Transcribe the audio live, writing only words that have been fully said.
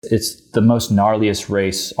It's the most gnarliest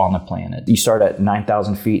race on the planet. You start at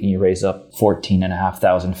 9,000 feet and you raise up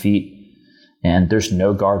 14,500 feet, and there's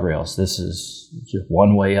no guardrails. This is just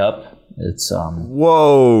one way up. It's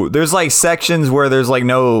Whoa! There's like sections where there's like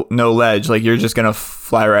no ledge. Like you're just gonna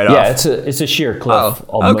fly right off. Yeah, it's a sheer cliff.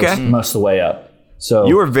 Most of the way up. So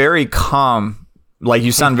you were very calm. Like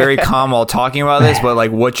you sound very calm while talking about this, but like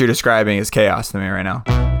what you're describing is chaos to me right now.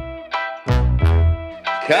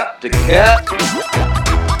 Cup to cup.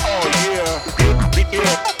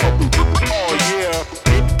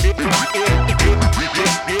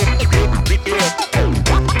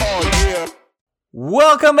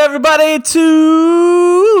 Welcome everybody to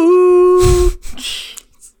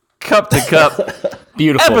Cup to Cup.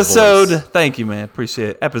 Beautiful episode. Voice. Thank you, man. Appreciate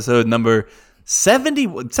it. Episode number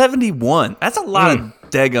 71. That's a lot of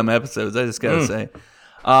daggum episodes, I just gotta say.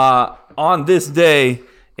 On this day,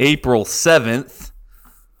 April 7th,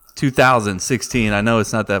 2016. I know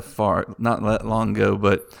it's not that long ago,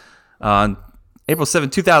 but on April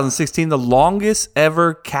 7th, 2016, the longest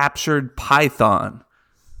ever captured python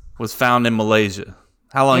was found in Malaysia.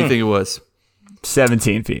 How long do you think it was?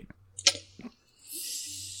 17 feet.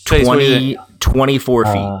 Chase, 24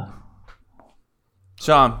 feet.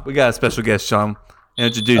 Sean, we got a special guest, Sean.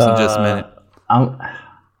 Introduce in just a minute.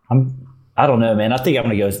 I don't know, man. I think I'm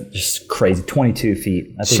gonna go just crazy. 22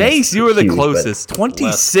 feet. I think Chase, you were the huge, closest.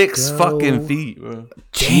 26 fucking feet, bro.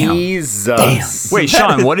 Jesus. Wait,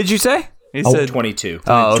 Sean, what did you say? He said 22.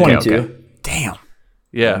 Oh, okay, 22. okay. Damn.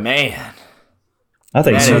 yeah. Man. I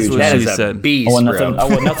think it's That's huge. what That she is a said. beast, I want bro.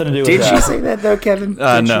 nothing to do with Did that. you say that, though, Kevin?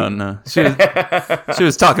 No. She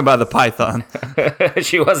was talking about the python.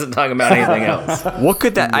 She wasn't talking about anything else. What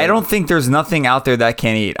could that? I don't think there's nothing out there that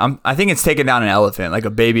can eat. I think it's taking down an elephant, like a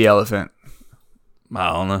baby elephant.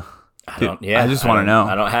 I don't know. I just want to know.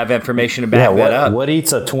 I don't have information to back that up. What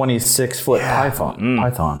eats a 26-foot python?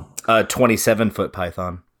 Python. A 27-foot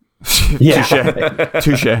python. Yeah.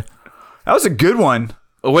 Touche. That was a good one.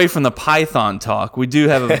 Away from the python talk, we do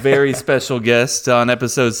have a very special guest on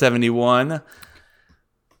episode 71.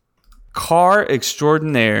 Car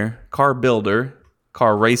extraordinaire, car builder,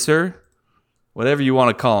 car racer, whatever you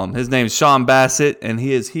want to call him. His name's Sean Bassett, and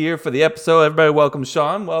he is here for the episode. Everybody welcome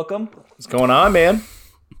Sean. Welcome. What's going on, man?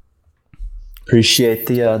 Appreciate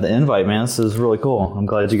the invite, man. This is really cool. I'm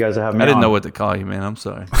glad you guys are having me I didn't on. know what to call you, man. I'm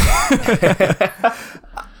sorry.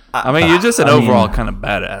 I mean, you're just an overall kind of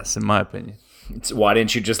badass, in my opinion. Why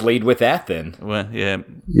didn't you just lead with that then? Well, yeah.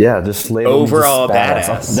 Yeah, just label me Overall just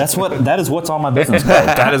badass. That is what's on my business card.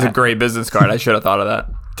 That is a great business card. I should have thought of that.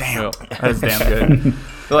 Damn. That's damn good.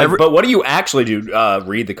 But what do you actually do?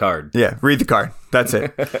 Read the card. Yeah, read the card. That's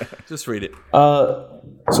it. Just read it. So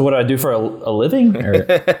what do I do for a living? Or?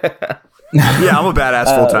 Yeah, I'm a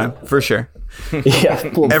badass full time, for sure. Yeah.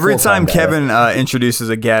 Every time full-time badass. Kevin introduces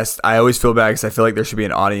a guest, I always feel bad because I feel like there should be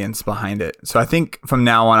an audience behind it. So I think from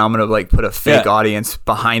now on, I'm going to like put a fake audience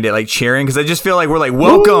behind it, like cheering, because I just feel like we're like,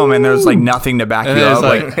 welcome, and there's like nothing to back you it's up,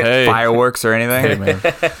 like, like hey. fireworks or anything. Hey,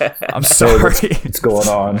 man. I'm sorry. What's going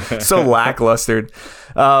on? So lackluster.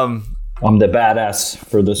 I'm the badass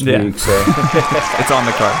for this Yeah. week. So It's on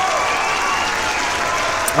the card.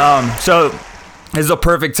 So this is a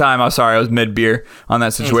perfect time. I'm sorry, I was mid-beer on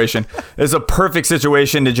that situation. It's a perfect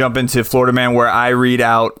situation to jump into Florida Man, where I read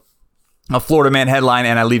out a Florida Man headline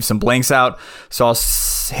and I leave some blanks out. So I'll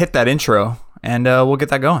hit that intro and we'll get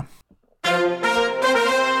that going.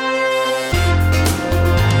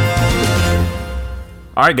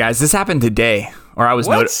 All right, guys, this happened today, or I was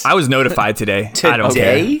I was notified today. I don't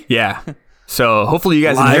care. Today? Yeah. So hopefully you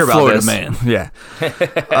guys Live can hear about Florida this. Man. Yeah.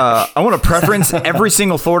 I want to preference every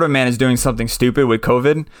single Florida man is doing something stupid with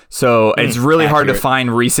COVID. So it's really hard to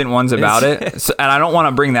find recent ones about it. So, and I don't want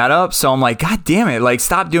to bring that up. So I'm like, God damn it. Like,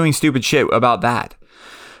 stop doing stupid shit about that.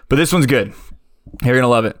 But this one's good. You're going to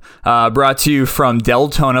love it. Brought to you from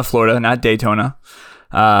Deltona, Florida, not Daytona.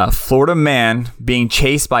 Florida man being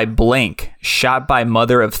chased by blank, shot by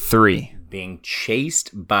mother of 3. Being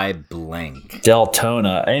chased by blank.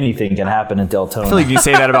 Deltona, anything can happen in Deltona. I feel like you can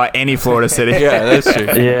say that about any Florida city. Yeah, that's true.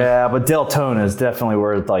 Yeah, but Deltona is definitely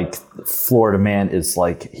where like Florida man is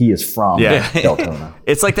like he is from. Yeah. Deltona.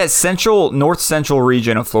 It's like that north central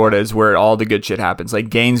region of Florida is where all the good shit happens. Like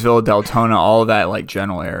Gainesville, Deltona, all of that like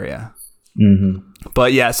general area. Mm-hmm.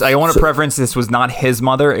 But yes, I want to preference this was not his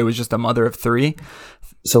mother. It was just a mother of 3.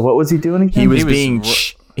 So what was he doing again? He was being...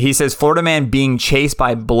 He says Florida man being chased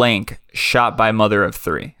by blank, shot by mother of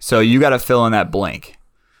 3. So you got to fill in that blank.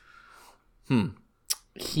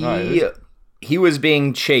 He was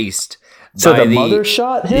being chased. So by the mother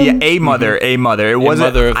shot him? Yeah, a mother. It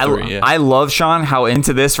wasn't. mother of 3, yeah. I love Sean how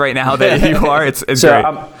into this right now that you are. It's So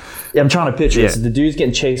great. I'm trying to picture this. The dude's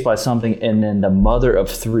getting chased by something, and then the mother of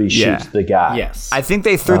three shoots the guy. Yes. I think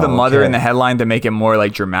they threw the mother in the headline to make it more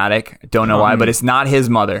like dramatic. Don't know why, but it's not his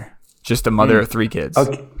mother. Just a mother of three kids.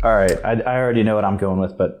 Okay. All right. I already know what I'm going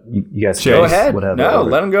with, but you guys Go choose ahead. whatever. No,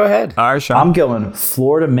 let him go ahead. All right, Sean. I'm going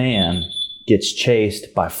Florida man gets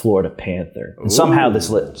chased by Florida Panther. And somehow this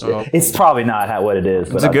it's probably not what it is,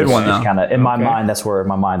 but It's a good one, though. Kind of in my mind, that's where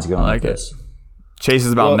my mind's going like with it. this. Chase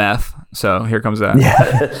is about meth, so here comes that.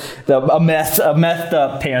 A methed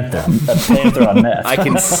up panther. A panther on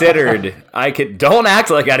meth. Don't act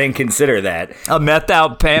like I didn't consider that. A methed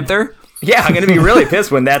out panther? Yeah, I'm going to be really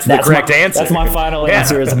pissed when that's the correct answer. That's my final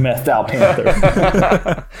answer is a methed out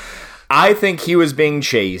panther. I think he was being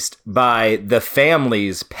chased by the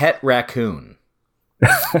family's pet raccoon.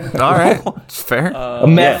 All right. It's fair. A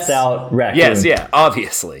methed out raccoon. Yes, yeah,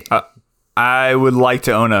 obviously. I would like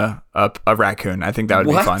to own a raccoon. I think that would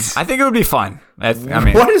be What? fun. I think it would be fun. I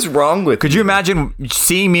mean, What is wrong with could you imagine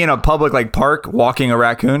seeing me in a public like park walking a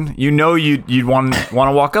raccoon? You know, you'd want to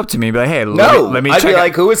walk up to me and be like, "Hey, let me I'd check be out-"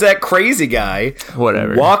 like, who is that crazy guy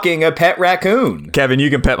Whatever. walking a pet raccoon? Kevin, you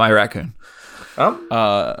can pet my raccoon. I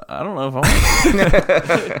don't know if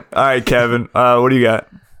I want. All right, Kevin. What do you got?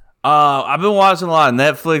 I've been watching a lot of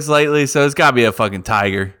Netflix lately, so it's got to be a fucking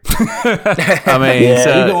tiger. I mean, Yeah,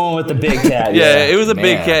 so- you're going with the big cat. yeah, it was a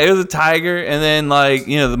big Man. cat. It was a tiger, and then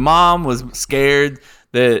the mom was scared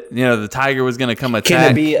that the tiger was gonna come attack.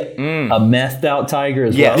 Can it be a methed out tiger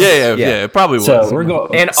as Yes. well? Yeah, it probably was. So we're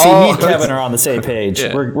going. And See, all- me and Kevin are on the same page.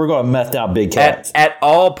 Yeah. We're going methed out big cats. At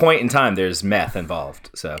all point in time, there's meth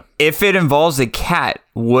involved. So If it involves a cat,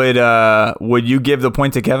 would you give the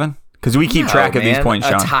point to Kevin? Because we keep track of these points,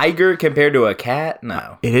 Sean. A tiger compared to a cat?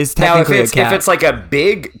 No. It is Now, technically a cat. if it's like a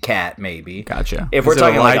big cat, maybe. Gotcha. If we're Is it a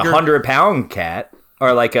talking like a liger? 100-pound cat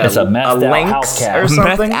or like It's a methed out lynx house cat. or Methed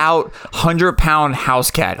something. out 100-pound house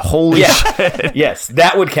cat. Holy Yeah. shit. Yes,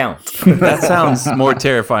 that would count. That sounds more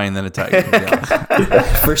terrifying than a tiger. to be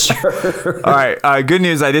honest. For sure. All right. Good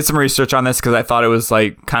news. I did some research on this because I thought it was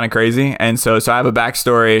like kind of crazy, and so I have a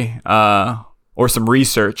backstory or some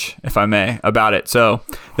research, if I may, about it. So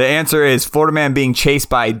the answer is Florida man being chased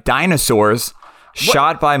by dinosaurs,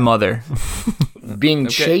 shot by mother. Being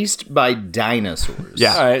chased by dinosaurs.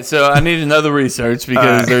 Yeah. All right, so I need another research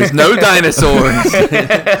because there's no dinosaurs.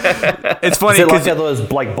 It's funny Is it like because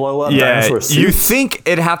those like blow up yeah, dinosaur you suits? think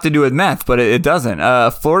it'd have to do with meth, but it doesn't.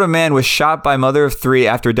 Florida man was shot by mother of three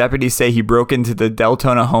after deputies say he broke into the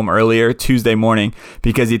Deltona home earlier Tuesday morning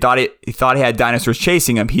because he thought he had dinosaurs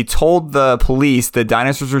chasing him. He told the police the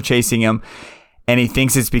dinosaurs were chasing him, and he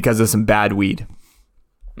thinks it's because of some bad weed.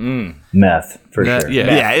 Meth, for sure.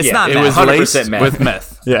 Yeah, it's not It meth. was 100% laced meth. with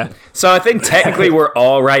meth. Yeah. So I think technically we're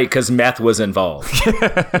all right because meth was involved.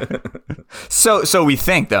 So we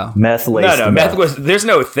think though. Meth laced. No, meth was. There's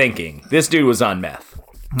no thinking. This dude was on meth.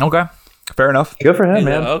 Okay. Fair enough. Good for him,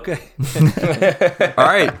 man. Okay. All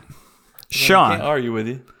right. Can't Sean, argue with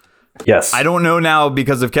you. Yes. I don't know now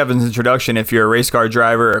because of Kevin's introduction if you're a race car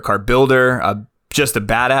driver, a car builder, just a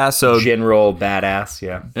badass. So General badass.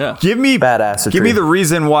 Yeah. Yeah. give me Badass. Give me the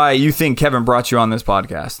reason why you think Kevin brought you on this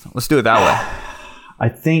podcast. Let's do it that way. I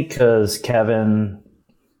think because Kevin,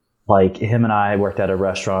 like him and I worked at a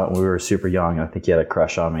restaurant when we were super young. I think he had a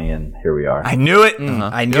crush on me, and here we are. I knew it.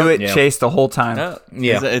 I knew it, Yeah. Chase, the whole time.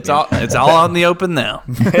 Yeah. It's all out in the open now.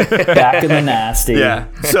 Back in the nasty. Yeah.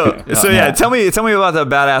 So yeah, tell me about the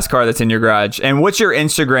badass car that's in your garage. And what's your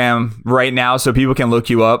Instagram right now so people can look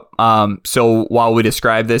you up? So while we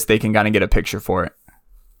describe this, they can kind of get a picture for it.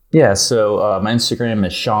 Yeah. So my Instagram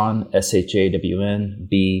is Sean SHAWN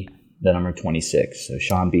B the number 26. So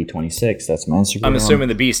Sean B26. That's my Instagram. I'm assuming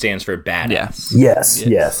the B stands for badass. Yes.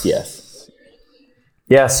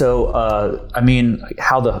 Yeah, so I mean,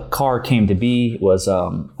 how the car came to be was,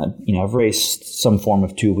 I've raced some form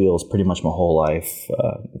of two wheels pretty much my whole life,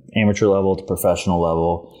 amateur level to professional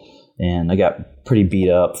level, and I got pretty beat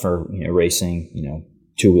up for racing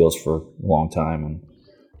two wheels for a long time, and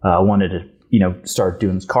I wanted to start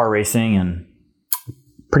doing car racing, and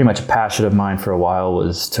pretty much a passion of mine for a while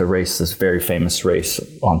was to race this very famous race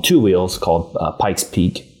on two wheels called Pikes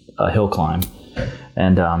Peak Hill Climb.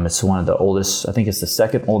 And it's one of the oldest, I think it's the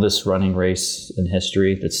second oldest running race in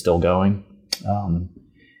history that's still going.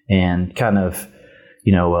 And kind of,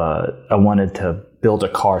 I wanted to build a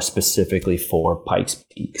car specifically for Pikes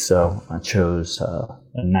Peak. So I chose a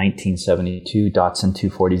 1972 Datsun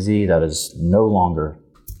 240Z that is no longer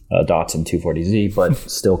a Datsun 240Z, but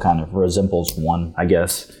still kind of resembles one, I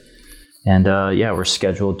guess. And we're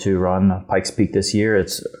scheduled to run Pikes Peak this year.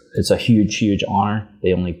 It's a huge honor.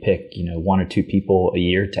 They only pick one or two people a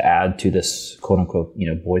year to add to this quote unquote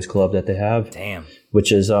boys club that they have. Damn.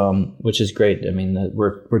 which is great. I mean,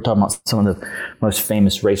 we're talking about some of the most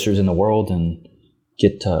famous racers in the world, and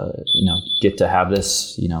get to have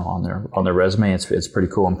this, on their resume. It's pretty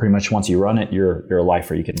cool. And pretty much once you run it, you're a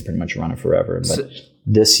lifer. You can pretty much run it forever. But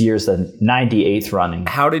this year's the 98th running.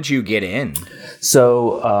 How did you get in?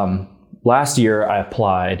 So last year I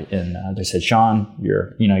applied, and they said, Sean,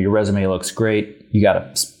 your resume looks great. You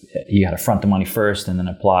gotta front the money first, and then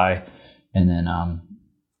apply. And then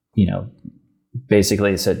basically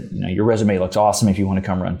they said, your resume looks awesome if you want to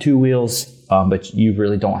come run 2 wheels, but you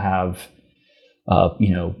really don't have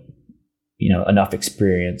enough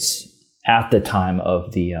experience at the time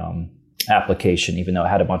of the application, even though I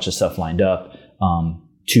had a bunch of stuff lined up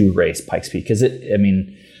to race Pikes Peak. Because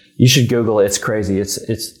you should Google it. It's crazy. It's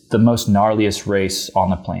the most gnarliest race on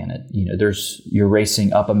the planet. You're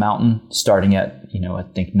racing up a mountain starting at I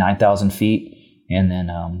think 9,000 feet, and then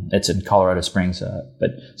it's in Colorado Springs.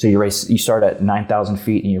 So you start at 9,000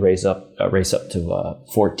 feet and you race up to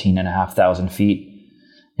 14,500 feet.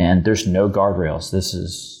 And there's no guardrails. This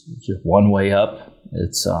is just one way up.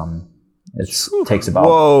 It takes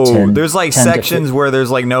about 10, there's like 10 sections where there's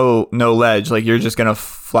like no ledge. Like you're just gonna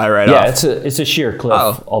fly right off. Yeah, it's a sheer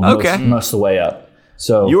cliff most of the way up.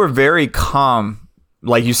 So you were very calm.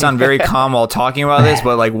 Like you sound very calm while talking about this,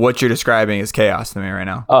 but like what you're describing is chaos to me right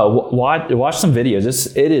now. Watch some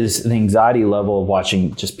videos. It is the anxiety level of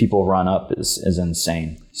watching just people run up is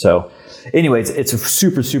insane. So anyways, it's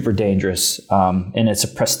super, super dangerous. And it's a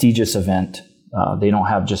prestigious event. They don't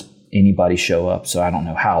have just anybody show up. So I don't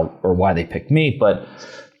know how or why they picked me, but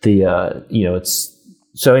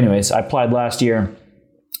so anyways, I applied last year.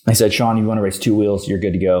 I said, Sean, you want to race 2 wheels? You're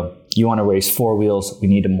good to go. You want to race 4 wheels? We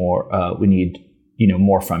need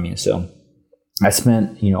more from you. So I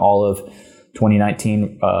spent, all of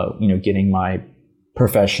 2019, getting my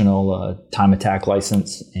professional time attack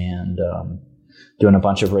license and doing a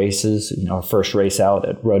bunch of races. Our first race out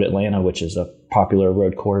at Road Atlanta, which is a popular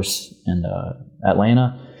road course in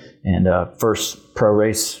Atlanta, and first pro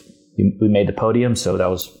race, we made the podium. So that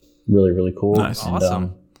was really, really cool. Nice. And,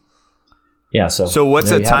 awesome. Yeah. So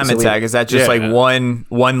what's a time attack? Is that just one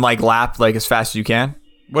like lap, like as fast as you can?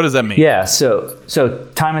 What does that mean? Yeah, so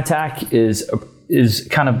time attack is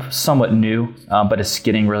kind of somewhat new, but it's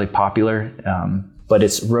getting really popular. But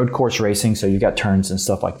it's road course racing, so you got turns and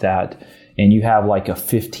stuff like that, and you have like a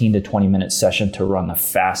 15 to 20 minute session to run the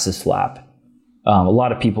fastest lap. A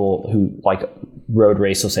lot of people who like road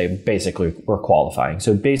race will say basically we're qualifying.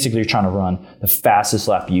 So basically you're trying to run the fastest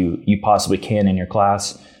lap you possibly can in your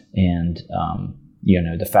class, and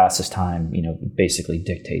the fastest time basically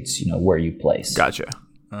dictates where you place. Gotcha.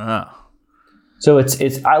 So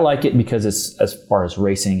it's I like it because it's, as far as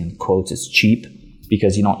racing and quotes, it's cheap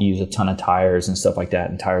because you don't use a ton of tires and stuff like that,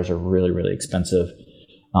 and tires are really, really expensive.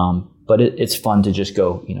 But it's fun to just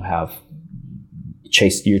go, you're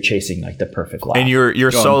chasing like the perfect lap. And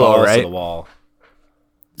you're solo, right? To the wall.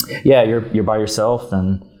 Yeah, you're by yourself,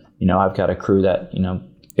 and I've got a crew that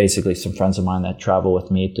basically some friends of mine that travel with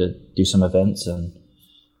me to do some events.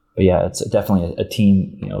 But yeah, it's definitely a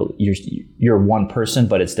team. You're one person,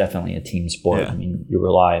 but it's definitely a team sport. Yeah. You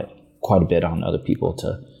rely quite a bit on other people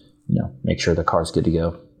to, make sure the car's good to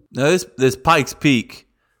go. Now this Pikes Peak,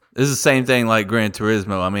 this is the same thing like Gran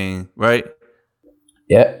Turismo. Right?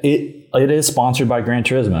 Yeah, it is sponsored by Gran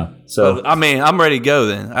Turismo. So I'm ready to go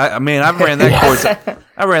then. I've ran that course.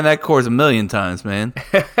 I ran that course 1,000,000 times, man.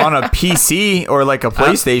 On a PC or like a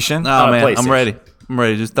PlayStation. Man, I'm ready.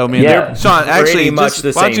 Just throw me in there. Sean, actually, why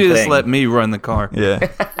don't you just let me run the car? Yeah.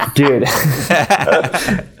 Dude.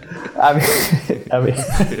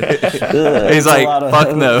 He's like,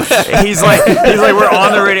 fuck no. He's like, we're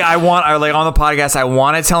on the radio. On the podcast. I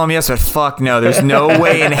want to tell him yes, but fuck no. There's no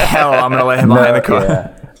way in hell I'm going to let him behind the car.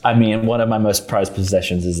 Yeah. One of my most prized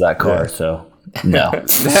possessions is that car. Yeah. So no.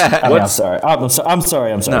 I'm sorry. I'm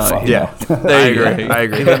sorry. No, fuck yeah. No. I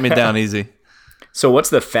agree. You let me down easy. So what's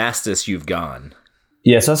the fastest you've gone?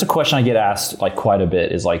 Yeah, so that's a question I get asked like quite a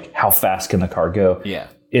bit, is like, how fast can the car go? Yeah.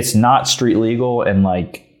 It's not street legal, and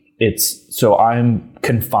like so I'm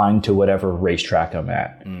confined to whatever racetrack I'm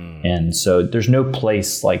at. And so there's no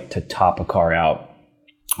place like to top a car out.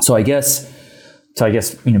 So I guess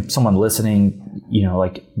someone listening,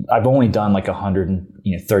 like I've only done like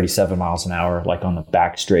 137 miles an hour like on the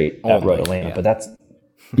back straight at Road Atlanta, but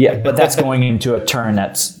that's going into a turn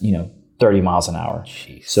that's 30 miles an hour.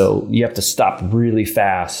 So you have to stop really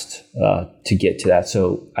fast to get to that.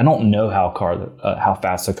 So I don't know how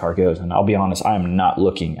fast the car goes, and I'll be honest, I am not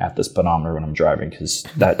looking at the speedometer when I'm driving because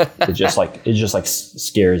that it just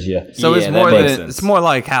scares you. So it's more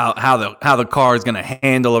like how the car is going to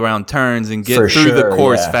handle around turns and get through the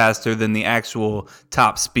course faster than the actual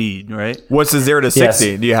top speed, right? What's the 0 to 60?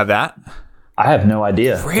 Yes. Do you have that? I have no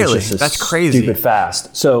idea. Really? That's crazy. Stupid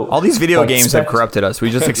fast. So all these video games have corrupted us.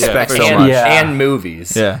 We just expect so much. And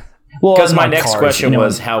movies. Yeah. Well, because my next question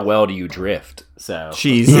was, how well do you drift? So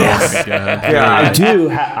Jesus. I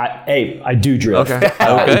do. I do drift. Okay.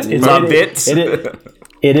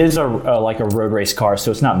 It is like a road race car,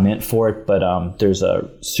 so it's not meant for it. But there's a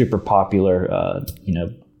super popular,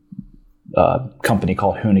 company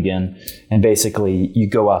called Hoonigan, and basically you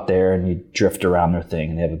go out there and you drift around their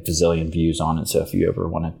thing, and they have a bazillion views on it. So if you ever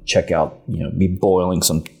want to check out, me boiling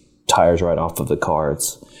some tires right off of the car,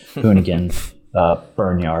 it's Hoonigan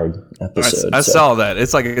Burnyard episode. I saw that.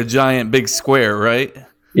 It's like a giant big square, right?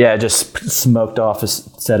 Yeah, just smoked off a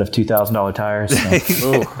set of $2,000 tires.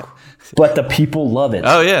 So. But the people love it.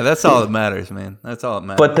 Oh yeah, that's all that matters, man. That's all that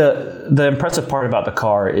matters. But the impressive part about the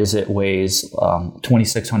car is it weighs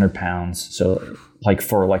 2,600 pounds. So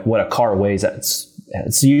for what a car weighs,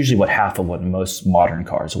 it's usually half of what most modern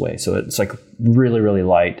cars weigh. So it's like really, really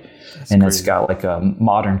light. That's crazy. It's got like a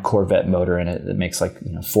modern Corvette motor in it that makes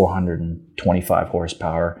 425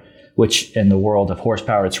 horsepower, which in the world of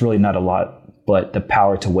horsepower, it's really not a lot, but the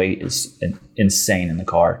power to weight is insane in the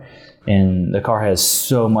car. And the car has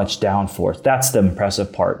so much downforce. That's the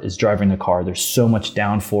impressive part, is driving the car. There's so much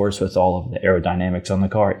downforce with all of the aerodynamics on the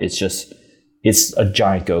car. It's a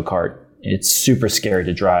giant go-kart. It's super scary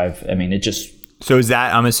to drive. I mean, So is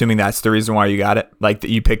that, I'm assuming that's the reason why you got it? Like that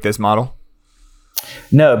you picked this model?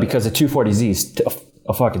 No, because the 240Z is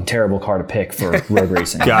a fucking terrible car to pick for road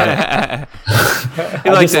racing. Got it.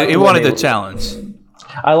 He wanted the challenge.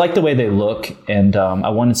 I like the way they look, and I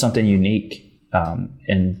wanted something unique.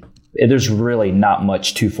 And there's really not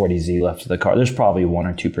much 240Z left of the car. There's probably 1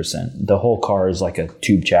 or 2%. The whole car is like a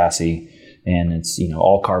tube chassis, and it's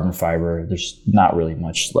all carbon fiber. There's not really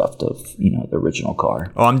much left of the original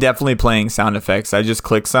car. Oh, I'm definitely playing sound effects. I just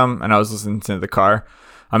clicked some, and I was listening to the car.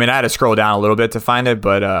 I mean, I had to scroll down a little bit to find it,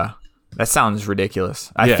 but that sounds ridiculous.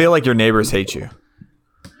 I feel like your neighbors hate you.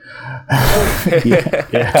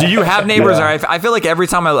 Yeah. Do you have neighbors? Or I feel like every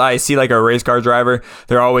time I see like a race car driver,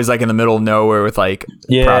 they're always like in the middle of nowhere with property.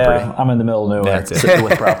 I'm in the middle of nowhere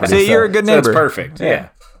with property. See, you're a good neighbor. That's perfect. Yeah.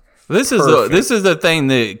 This is the thing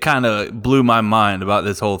that kind of blew my mind about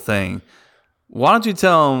this whole thing. Why don't you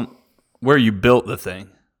tell them where you built the thing?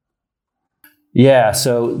 Yeah,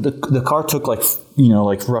 so the car took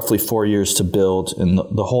roughly 4 years to build, and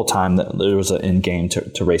the whole time that there was an end game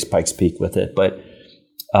to race Pikes Peak with it. But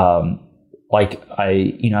I've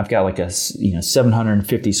got like a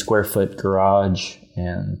 750 square foot garage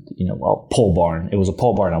and pole barn. It was a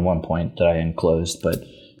pole barn at one point that I enclosed, but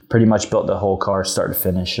pretty much built the whole car start to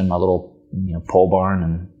finish in my little pole barn,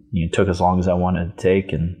 and took as long as I wanted to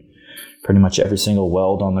take, and pretty much every single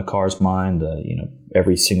weld on the car is mine.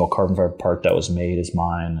 Every single carbon fiber part that was made is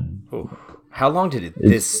mine. And how long did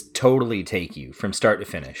this totally take you from start to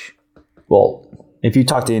finish? Well, if you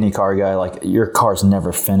talk to any car guy, your car's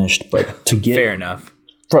never finished, but to get fair enough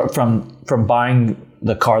from buying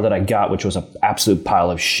the car that I got, which was an absolute pile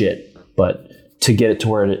of shit, but to get it to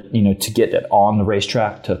where to get it on the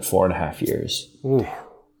racetrack took 4.5 years. Ooh.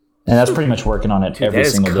 And that's pretty much working on it every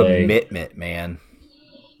single day. Commitment, man.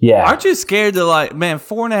 Yeah. Aren't you scared to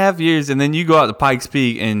 4.5 years and then you go out to Pikes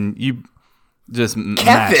Peak and you just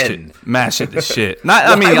mash it to shit?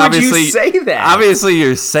 Obviously, you say that? Obviously,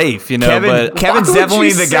 you're safe, Kevin's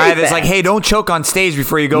definitely the guy that's like, "Hey, don't choke on stage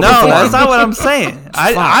before you go." No, that's not what I'm saying.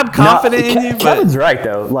 I'm confident in you. Kevin's right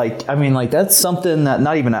though. That's something that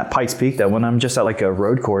not even at Pikes Peak. That when I'm just at a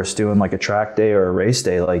road course doing a track day or a race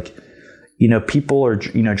day, people are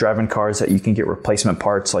driving cars that you can get replacement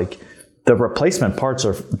parts. The replacement parts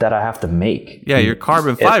are that I have to make. Yeah, your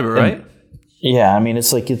carbon fiber, right? Yeah,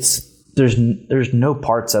 there's no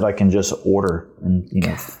parts that I can just order and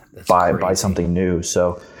buy something new.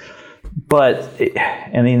 So, but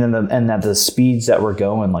at the speeds that we're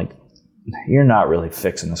going, you're not really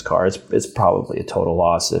fixing this car. It's probably a total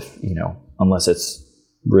loss if unless it's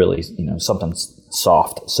really something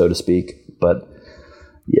soft, so to speak. But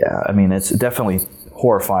yeah, it's definitely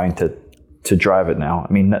horrifying to drive it now.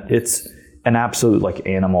 It's an absolute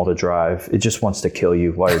animal to drive. It just wants to kill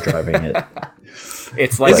you while you're driving it.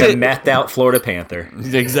 It's like a methed out Florida Panther.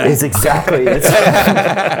 Exactly. It's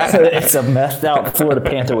a methed out Florida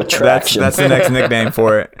Panther with traction. That's the next nickname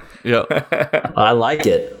for it. Yeah. I like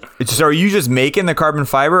it. So are you just making the carbon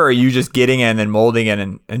fiber, or are you just getting it and then molding it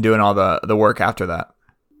and doing all the work after that?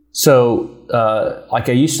 So, like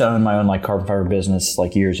I used to own my own like carbon fiber business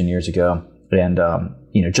like years and years ago. And,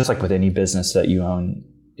 just like with any business that you own,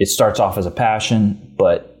 it starts off as a passion,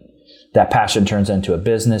 but that passion turns into a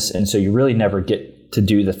business. And so you really never get to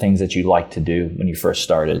do the things that you like to do when you first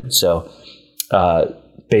started. So,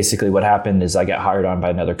 basically what happened is I got hired on by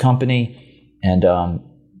another company, and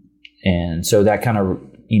so that kind of,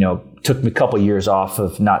 took me a couple of years off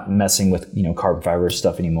of not messing with, carbon fiber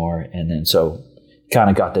stuff anymore. And then so kind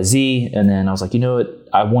of got the Z, and then I was like,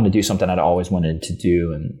 I want to do something I'd always wanted to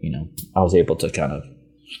do. And, I was able to kind of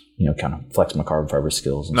flex my carbon fiber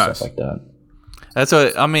skills and stuff like that. That's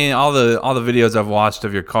what, I mean, all the videos I've watched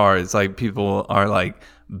of your car, it's like people are like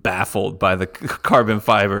baffled by the carbon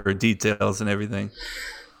fiber details and everything.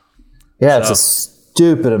 Yeah, it's a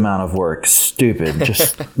stupid amount of work. Stupid.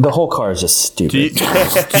 Just the whole car is just stupid.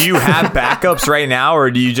 Do you have backups right now, or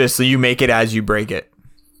do you make it as you break it?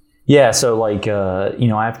 Yeah, so like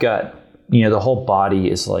I've got the whole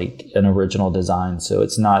body is like an original design, so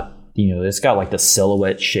it's not it's got like the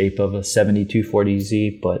silhouette shape of a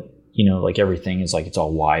 7240Z, but like everything is like it's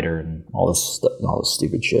all wider and all this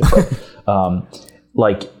stupid shit. But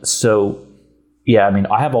yeah, I mean,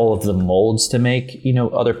 I have all of the molds to make,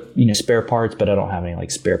 other, spare parts, but I don't have any like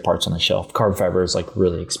spare parts on the shelf. Carbon fiber is like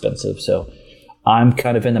really expensive. So I'm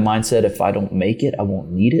kind of in the mindset, if I don't make it, I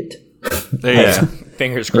won't need it. There you go.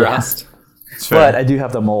 Fingers crossed. But I do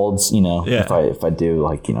have the molds, if I do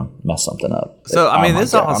like, mess something up. So, I mean,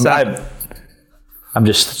 this all sounds... I'm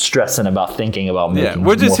just stressing about thinking about making. Yeah,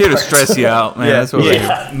 we're just here to stress you out, man. That's what we're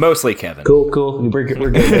here. Mostly Kevin. Cool. We're good.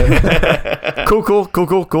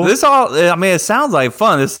 Cool. This all, I mean, it sounds like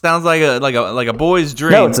fun. This sounds like a boy's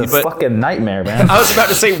dream. No, it's a fucking nightmare, man. I was about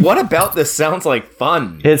to say, what about this sounds like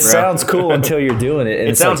fun? It sounds cool until you're doing it. And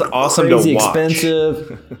it sounds like awesome crazy to watch.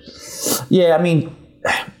 Expensive. Yeah, I mean,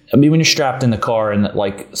 when you're strapped in the car and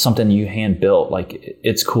like something you hand built, like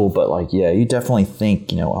it's cool, but like, yeah, you definitely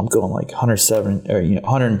think, I'm going like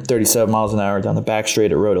 137 miles an hour down the back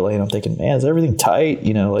straight at Rhoda Lane. I'm thinking, man, is everything tight?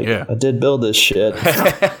 I did build this shit.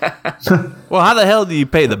 Well, how the hell do you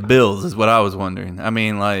pay the bills is what I was wondering. I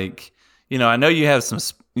mean, like, I know you have some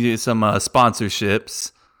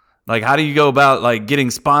sponsorships. Like, how do you go about like getting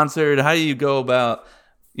sponsored? How do you go about,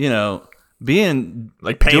 being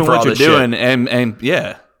like paying doing for what all you're this doing shit? and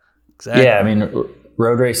yeah. Exactly. Yeah, I mean,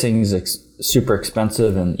 road racing is super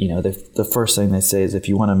expensive, and the first thing they say is if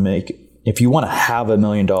you want to have $1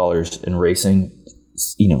 million in racing,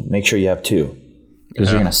 make sure you have two,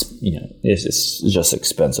 because you're gonna, it's just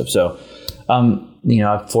expensive. So, I'm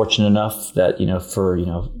fortunate enough that for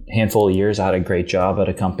a handful of years I had a great job at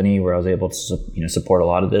a company where I was able to support a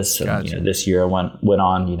lot of this. And Gotcha. this year I went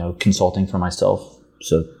on consulting for myself.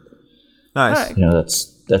 So Nice.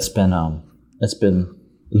 That's been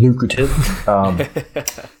lucrative.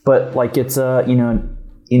 But like it's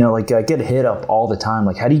like I get hit up all the time.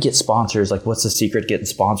 Like, how do you get sponsors? Like, what's the secret to getting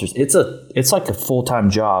sponsors? It's like a full-time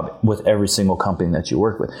job with every single company that you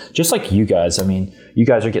work with. Just like you guys. I mean, you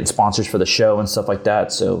guys are getting sponsors for the show and stuff like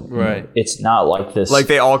that. So right. It's not like this. Like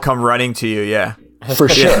they all come running to you. Yeah. For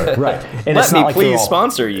sure. Right. And Let it's me not like please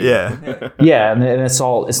sponsor you. Yeah. Yeah, and it's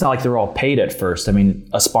not like they're all paid at first. I mean,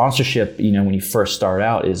 a sponsorship, when you first start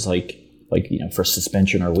out is like for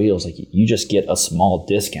suspension or wheels, like you just get a small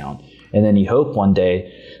discount, and then you hope one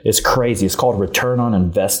day. It's crazy. It's called return on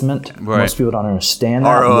investment. Right. Most people don't understand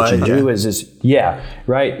that. ROI, what you do is is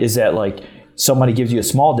that like somebody gives you a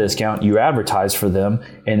small discount, you advertise for them,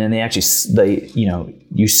 and then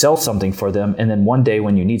you sell something for them, and then one day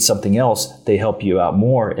when you need something else, they help you out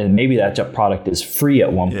more, and maybe that product is free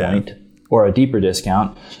at one point or a deeper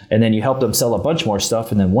discount, and then you help them sell a bunch more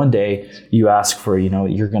stuff, and then one day you ask for,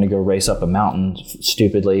 you're going to go race up a mountain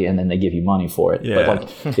stupidly, and then they give you money for it. Yeah. But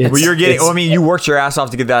like, Well, you worked your ass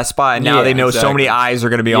off to get that spot, and now they know so many eyes are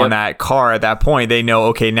going to be on that car at that point. They know,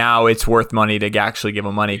 okay, now it's worth money to actually give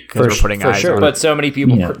them money because we're putting eyes on it. But so many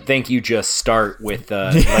people think you just start with,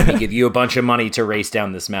 let me give you a bunch of money to race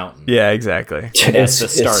down this mountain. Yeah, exactly. That's the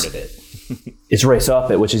start of it. It's race up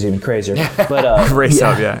it, which is even crazier. But Race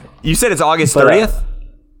up, yeah. You said it's August 30th?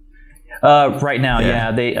 Right now,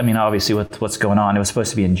 obviously with what's going on, it was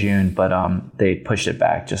supposed to be in June, but they pushed it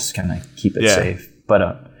back, just kind of keep it safe.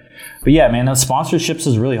 But yeah, man, those sponsorships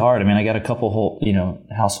is really hard. I mean, I got a couple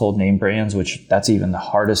household name brands, which that's even the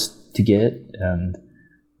hardest to get. And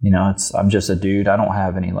I'm just a dude. I don't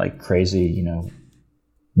have any like crazy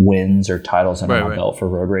wins or titles under my belt for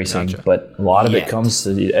road racing, but a lot of it comes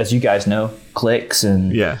to, as you guys know, clicks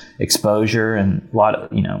and exposure, and a lot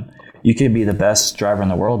of you can be the best driver in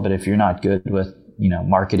the world, but if you're not good with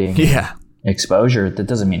marketing, Yeah. exposure, that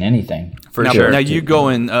doesn't mean anything. For now, sure. Now you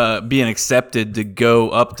going being accepted to go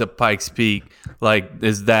up to Pikes Peak, like,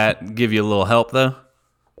 does that give you a little help though?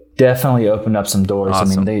 Definitely opened up some doors.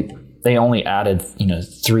 Awesome. I mean, they only added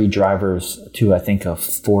 3 drivers to, I think, a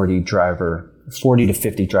 40 to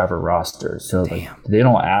 50 driver roster. So like, they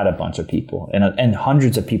don't add a bunch of people, and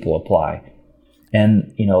hundreds of people apply.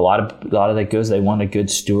 And a lot of that goes. They want a good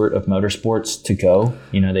steward of motorsports to go.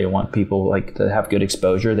 They want people like to have good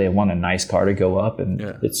exposure. They want a nice car to go up, and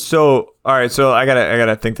it's So, all right. So I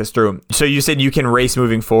gotta think this through. So you said you can race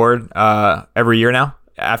moving forward every year now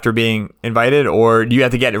after being invited, or do you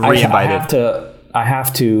have to get re-invited? I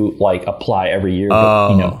have to like apply every year.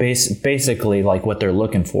 But, basically, like what they're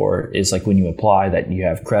looking for is like when you apply that you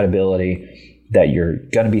have credibility, that you're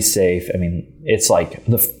going to be safe. I mean, it's like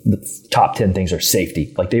the top 10 things are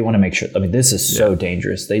safety. Like they want to make sure. I mean, this is so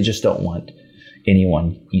dangerous. They just don't want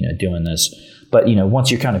anyone, doing this. But,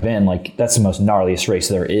 once you're kind of in, like that's the most gnarliest race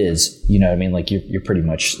there is. You know what I mean? Like you're pretty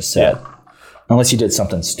much set. Yeah. Unless you did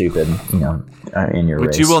something stupid, in your race.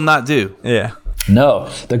 Which you will not do. Yeah. No,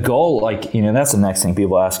 the goal, like, that's the next thing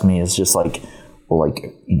people ask me is just like, well, like,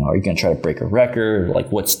 are you going to try to break a record?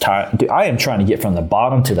 Like, what's time? Dude, I am trying to get from the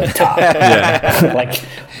bottom to the top.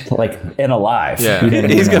 like, and alive. Yeah.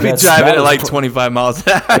 He's going to be driving at like 25 miles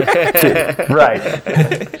an hour.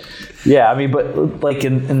 Right. Yeah. I mean, but like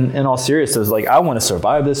in all seriousness, like I want to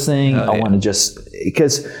survive this thing. I want to just,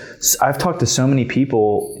 because I've talked to so many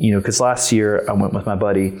people, because last year I went with my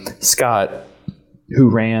buddy Scott, who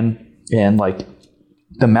ran, and like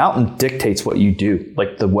the mountain dictates what you do.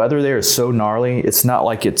 Like the weather there is so gnarly. It's not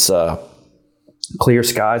like it's clear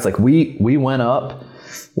skies. Like we went up,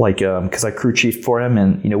 like because I crew chief for him,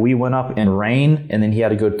 and we went up in rain, and then he had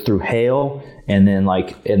to go through hail, and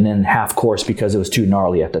then half course because it was too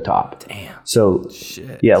gnarly at the top. Damn. So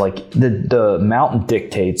yeah, like the mountain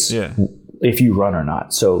dictates if you run or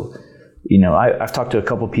not. So I've talked to a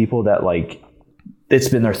couple people that like it's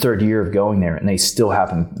been their 3rd year of going there, and they still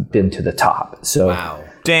haven't been to the top. So Wow.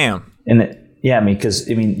 Damn. and because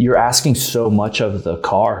you're asking so much of the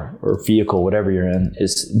car or vehicle, whatever you're in.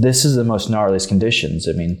 This is the most gnarliest conditions.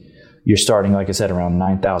 I mean, you're starting, like I said, around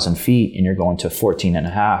 9,000 feet, and you're going to 14 and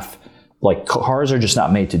a half. Like cars are just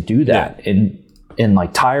not made to do that, and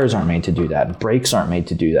like tires aren't made to do that, brakes aren't made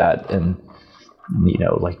to do that, and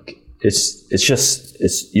like you're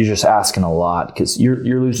just asking a lot because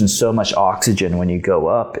you're losing so much oxygen when you go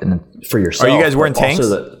up, and for yourself. Are you guys wearing tanks?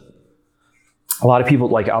 A lot of people,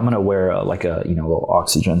 like, I'm going to wear a little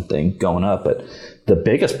oxygen thing going up. But the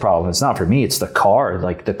biggest problem, it's not for me, it's the car.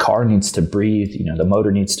 Like the car needs to breathe, the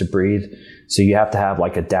motor needs to breathe. So you have to have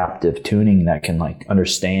like adaptive tuning that can like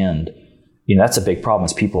understand, that's a big problem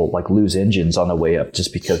is people like lose engines on the way up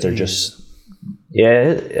just because they're just,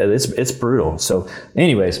 it's brutal. So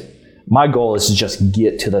anyways, my goal is to just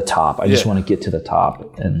get to the top. I just want to get to the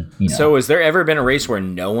top. And So has there ever been a race where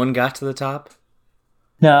no one got to the top?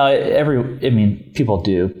 No, people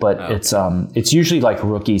do, but it's usually like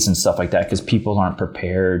rookies and stuff like that because people aren't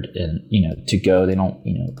prepared and, to go. They don't,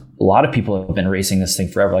 a lot of people have been racing this thing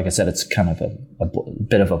forever. Like I said, it's kind of a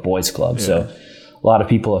bit of a boys club. Yeah. So a lot of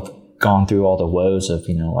people have gone through all the woes of,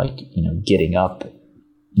 getting up,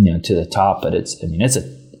 to the top, but it's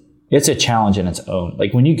a challenge in its own.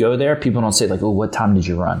 Like when you go there, people don't say like, oh, what time did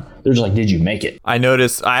you run? They're just like, did you make it? I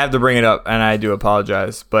noticed, I have to bring it up and I do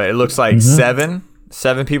apologize, but it looks like seven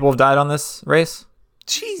people have died on this race.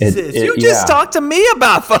 Jesus, you just talked to me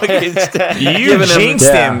about fucking stuff. You jinxed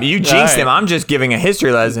him. You jinxed him. I'm just giving a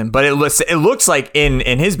history lesson, but it looks like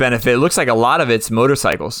in his benefit, it looks like a lot of it's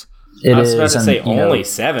motorcycles. I was about to say only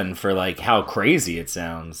 7 for like how crazy it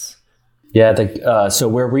sounds. Yeah, so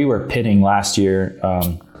where we were pitting last year,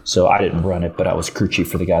 so I didn't run it, but I was crew chief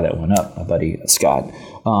for the guy that went up, my buddy Scott.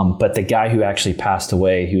 But the guy who actually passed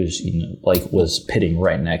away, he was was pitting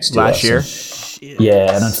right next to last us. year.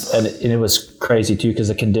 Yeah, and it was crazy too because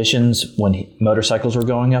the conditions when motorcycles were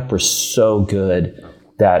going up were so good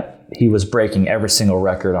that he was breaking every single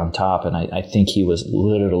record on top, and I think he was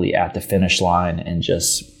literally at the finish line and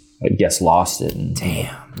just, I guess, lost it. And,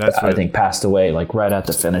 I think passed away like right at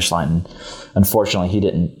the finish line. And unfortunately, he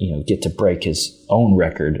didn't get to break his own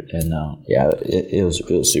record. And it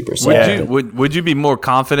was super sad. Would you be more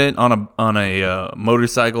confident on a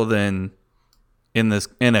motorcycle than in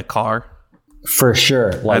a car? For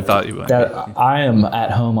sure. Like, I thought you would. I am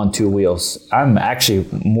at home on 2 wheels. I'm actually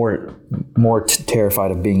more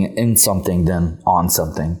terrified of being in something than on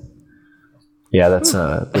something. Yeah, that's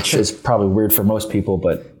which is probably weird for most people,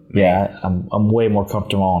 but yeah, I'm way more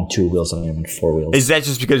comfortable on 2 wheels than I am on 4 wheels. Is that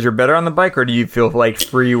just because you're better on the bike, or do you feel like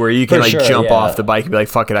free where you can jump off the bike and be like,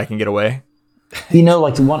 fuck it, I can get away?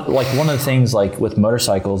 like one of the things like with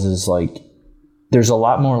motorcycles is like there's a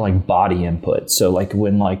lot more like body input. So like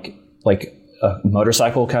when like a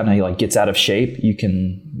motorcycle kind of like gets out of shape,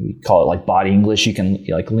 we call it like body English. You can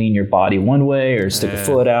like lean your body one way or stick a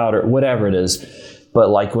foot out or whatever it is. But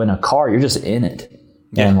like when a car, you're just in it.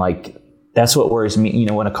 Yeah. And like, that's what worries me. You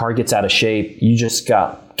know, when a car gets out of shape, you just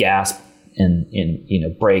got gas and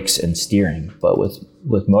brakes and steering. But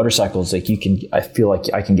with motorcycles, like I feel like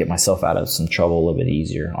I can get myself out of some trouble a little bit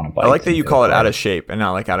easier on a bike. I like that you call it out of shape and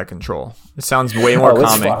not like out of control. It sounds way more calming.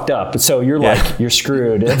 It's fucked up. So you're like, you're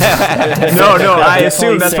screwed. No, I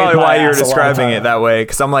assume that's probably why you're describing it that way.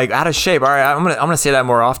 Cause I'm like out of shape. All right. I'm going to say that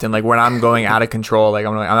more often. Like when I'm going out of control, like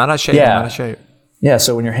I'm out of shape. Yeah. I'm out of shape. Yeah.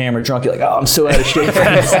 So when you're hammered drunk, you're like, oh, I'm so out of shape.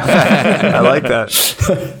 I like that.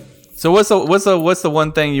 So what's the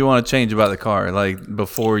one thing you want to change about the car? Like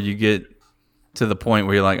before you get to the point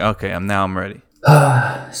where you're like, okay, I'm ready.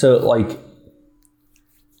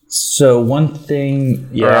 So one thing,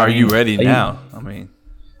 yeah. Or are you ready now?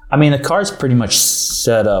 I mean, the car's pretty much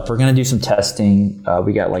set up. We're going to do some testing.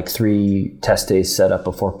 We got like 3 test days set up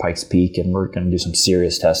before Pikes Peak, and we're going to do some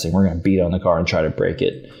serious testing. We're going to beat on the car and try to break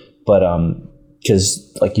it. But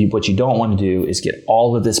because what you don't want to do is get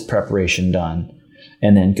all of this preparation done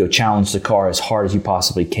and then go challenge the car as hard as you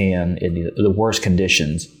possibly can in the worst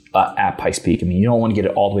conditions at Pikes Peak. I mean, you don't want to get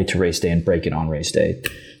it all the way to race day and break it on race day.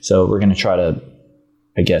 So we're going to try to,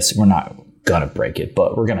 I guess we're not going to break it,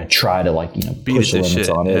 but we're going to try to push the limits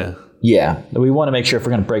on it. Yeah. We want to make sure if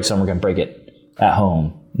we're going to break something, we're going to break it at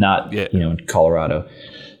home, not, in Colorado.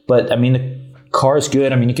 But I mean, the car is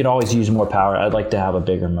good. I mean, you could always use more power. I'd like to have a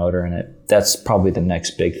bigger motor in it. That's probably the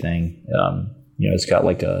next big thing. It's got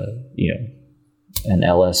like an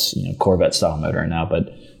LS, Corvette style motor now, but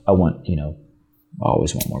I want, I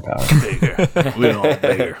always want more power. Bigger. We want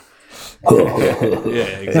bigger. Yeah,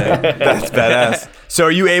 exactly. That's badass. So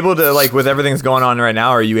are you able to, like, with everything that's going on right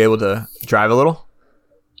now, are you able to drive a little?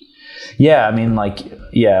 Yeah, I mean,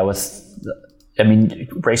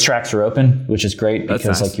 racetracks are open, which is great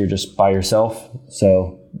because like you're just by yourself.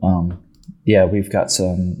 So, we've got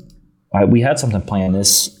we had something planned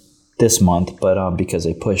this month, but because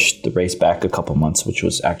they pushed the race back a couple months, which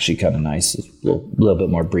was actually kind of nice, a little bit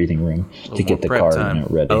more breathing room to get the car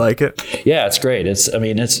ready. I like it. Yeah, it's great.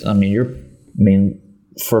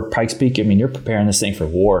 For Pikes Peak, you're preparing this thing for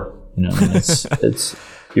war.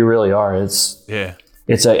 You really are. It's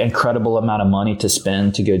an incredible amount of money to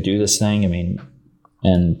spend to go do this thing. I mean,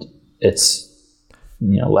 and it's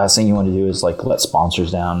last thing you want to do is like let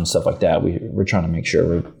sponsors down and stuff like that. We're trying to make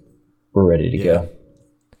sure we're ready to go.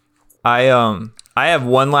 I have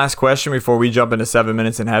one last question before we jump into 7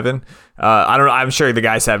 Minutes in Heaven. I don't know. I'm sure the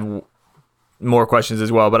guys have more questions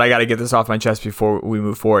as well, but I got to get this off my chest before we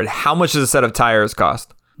move forward. How much does a set of tires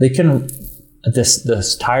cost?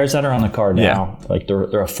 The tires that are on the car now, like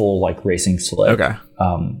they're a full like racing slick. Okay.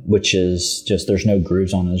 Which is just, there's no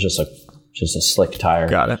grooves on it. It's just a slick tire.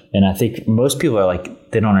 Got it. And I think most people are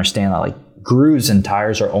like, they don't understand that like grooves in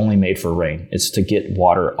tires are only made for rain. It's to get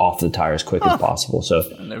water off the tire as quick as possible. So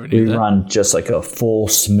we run just like a full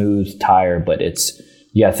smooth tire, but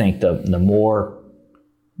I think the more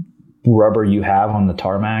rubber you have on the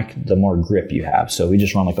tarmac, the more grip you have. So we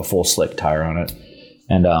just run like a full slick tire on it.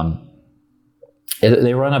 And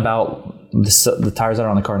they run about, the tires that are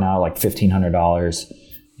on the car now are like $1,500,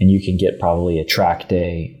 and you can get probably a track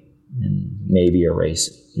day and maybe a race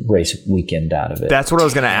weekend out of it. That's what I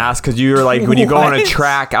was going to ask, because you were like, when you go on a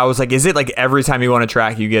track, I was like, is it like every time you go on a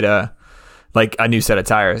track you get a new set of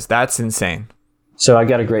tires? That's insane. So I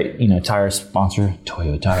got a great tire sponsor,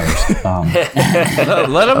 Toyo Tires.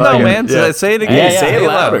 Let them know, man. Yeah. Say it again. Say it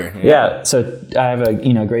louder. Yeah. So I have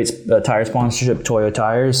a great tire sponsorship, Toyo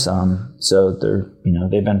Tires. So they're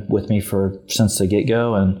they've been with me since the get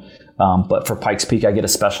go, and but for Pikes Peak I get a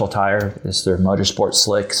special tire. It's their Motorsport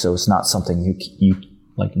Slick, so it's not something you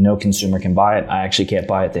like. No consumer can buy it. I actually can't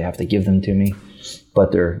buy it. They have to give them to me.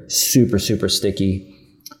 But they're super super sticky,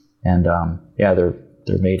 and they're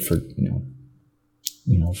made for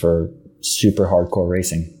for super hardcore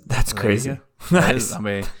racing. That's crazy. Nice.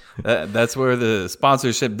 That's where the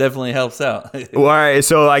sponsorship definitely helps out. Well, all right,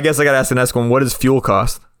 so I guess I got to ask the next one. What does fuel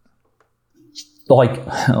cost?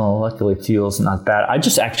 Luckily fuel's not bad. I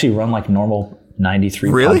just actually run like normal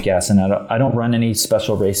 93 pump gas, and I don't run any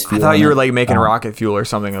special race fuel. I thought you were like making rocket fuel or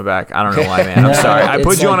something in the back. I don't know why, man. I'm sorry. I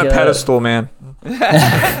put you on a pedestal, man.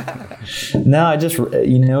 No, I just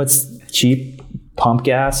it's cheap pump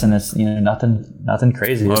gas, and it's nothing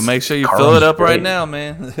crazy. Well, make sure you fill it up right now,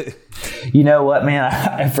 man. You know what, man?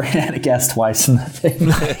 I've ran out of gas twice in that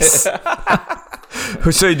thing.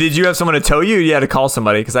 So did you have someone to tow you? Or you had to call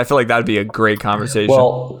somebody because I feel like that'd be a great conversation.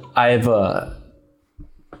 Well, I've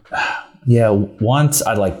once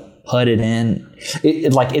I like putted in.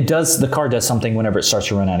 It does. The car does something whenever it starts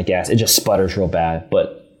to run out of gas. It just sputters real bad.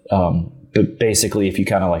 But basically, if you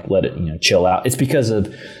kind of like let it chill out, it's because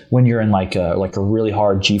of when you're in like a really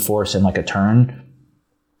hard G-force and like a turn.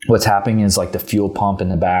 What's happening is like the fuel pump in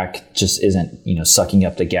the back just isn't sucking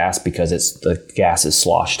up the gas because the gas is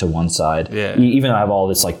sloshed to one side. Yeah. Even though I have all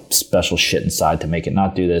this like special shit inside to make it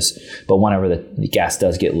not do this, but whenever the gas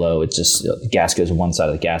does get low, it just the gas goes to one side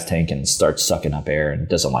of the gas tank and starts sucking up air and it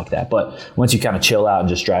doesn't like that. But once you kind of chill out and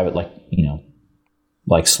just drive it like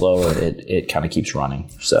slower, it kind of keeps running.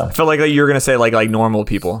 So I felt like you were gonna say like normal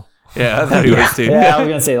people. Yeah, I thought he was too. yeah, I was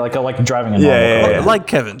gonna say like driving a normal car. Like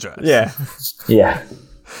Kevin drives. Yeah, Yeah.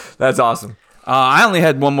 that's awesome. I only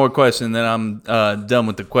had one more question, then I'm done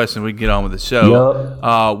with the question. We can get on with the show.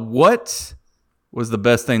 Yup. What was the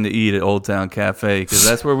best thing to eat at Old Town Cafe? Because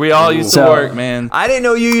that's where we all used to So- work, man. I didn't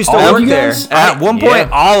know you used to All of work you there. guys? At one point,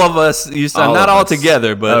 all of us used to, All not of all us.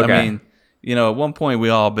 together, but Okay. I mean, at one point we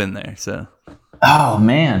all been there. So Oh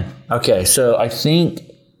man. Okay, so I think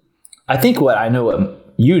what I know what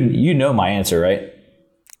you know my answer, right?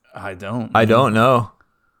 I don't. I don't know.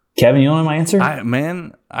 Kevin, you know my answer?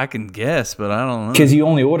 I can guess, but I don't know. Because you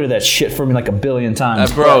only ordered that shit for me like a billion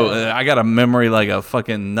times. Bro, I got a memory like a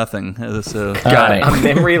fucking nothing. So Got it. A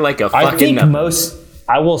memory like a I fucking think nothing.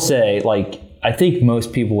 I will say, I think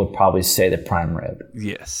most people would probably say the prime rib.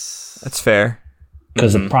 yes, That's fair.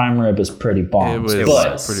 Because the prime rib is pretty bomb. it was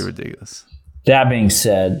But pretty ridiculous. that being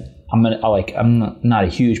said, I'm not a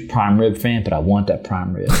huge prime rib fan, but I want that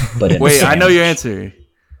prime rib. But in a Wait, I know sandwich. your answer.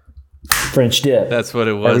 French dip. That's what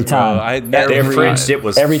it was, Every time. bro. Their French dip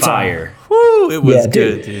was every time. fire. Woo, it was Yeah,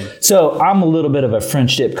 good, dude. So I'm a little bit of a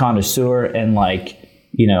French dip connoisseur, and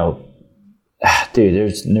dude,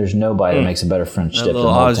 there's nobody that makes a better French That dip than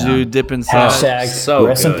little Old au jus Town. dip inside. Hashtag So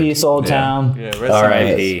rest in good. peace, Old Town. Yeah, rest in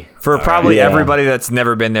R.I.P. For probably Yeah. everybody that's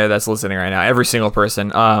never been there that's listening right now, every single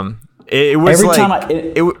person. It was Every like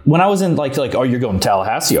time when I was in like oh, you're going to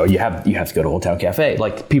Tallahassee, oh, you have to go to Old Town Cafe.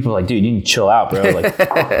 Like people are like, dude, you need to chill out, bro. Like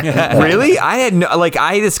really? I had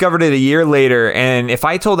I discovered it a year later, and if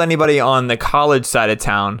I told anybody on the college side of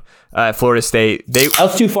town, Florida State, I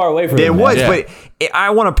was too far away from it was, Yeah. but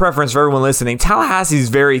I want a preference for everyone listening. Tallahassee is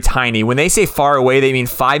very tiny. When they say far away, they mean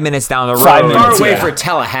 5 minutes down the road. 5 Far minutes, away yeah. for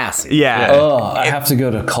Tallahassee. Yeah. oh, I have to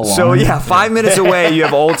go to Columbus. So yeah, 5 minutes away you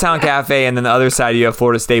have Old Town Cafe, and then the other side you have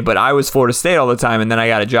Florida State. But I was Florida State all the time, and then I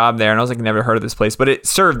got a job there, and I was like, never heard of this place. But it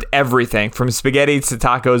served everything from spaghetti to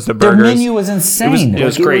tacos to Their burgers. menu was insane. it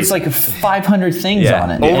was It crazy. was like 500 things Yeah.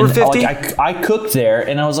 on it. Over And, 50? I cooked there,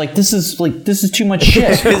 and I was like, this is too much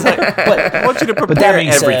shit. I want you to But that prepare being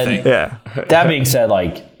everything. Yeah. that being said,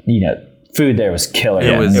 food there was killer.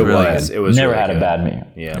 It was It really was. good. It was Never really had a good. bad meal.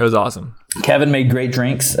 Yeah. It was awesome. Kevin made great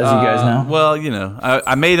drinks, as you guys know. Well,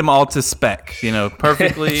 I made them all to spec,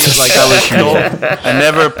 perfectly like I was told. I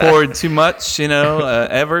never poured too much,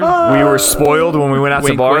 ever. We were spoiled when we went out to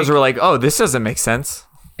Wink, bars. wink. We're like, oh, this doesn't make sense.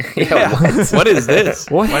 What is this?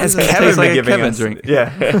 What Why has does it Kevin taste been like a giving Kevin us? drink?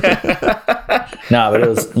 Yeah. No, but it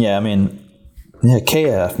was,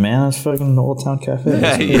 KF, man. That's fucking Old Town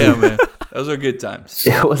Cafe. Yeah, man. Those are good times.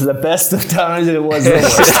 It was the best of times, and it was the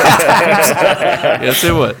worst. Yes,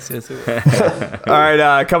 it was. Yes, it was. All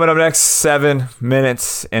right, coming up next, 7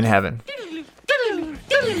 minutes in heaven.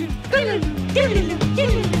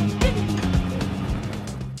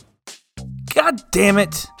 God damn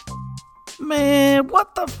it. Man,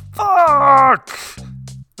 what the fuck?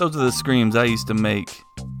 Those are the screams I used to make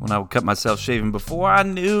when I would cut myself shaving before I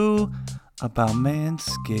knew about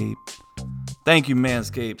Manscaped. Thank you,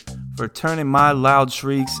 Manscaped, for turning my loud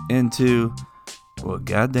shrieks into, well,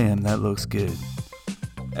 goddamn, that looks good.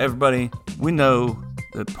 Everybody, we know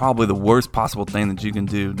that probably the worst possible thing that you can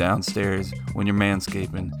do downstairs when you're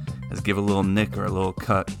manscaping is give a little nick or a little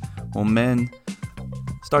cut. Well, men,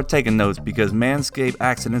 start taking notes because Manscaped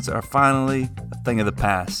accidents are finally a thing of the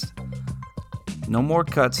past. No more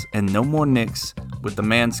cuts and no more nicks with the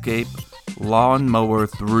Manscaped Lawnmower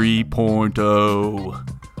 3.0.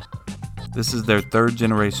 This is their third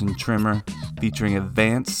generation trimmer featuring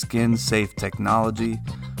advanced skin safe technology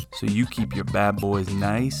so you keep your bad boys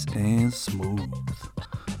nice and smooth.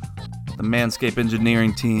 The Manscaped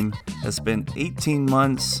engineering team has spent 18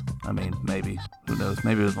 months, maybe, who knows,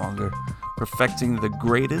 maybe it was longer, perfecting the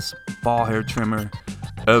greatest ball hair trimmer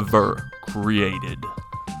ever created.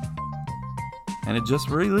 And it just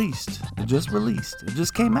released. It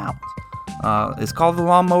just came out. It's called the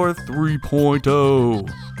Lawnmower 3.0.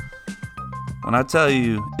 When I tell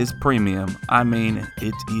you it's premium, I mean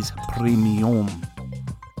it is premium.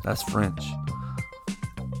 That's French.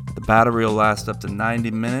 The battery will last up to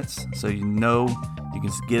 90 minutes, so you know you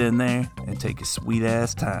can get in there and take your sweet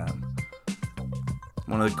ass time.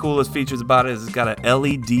 One of the coolest features about it is it's got an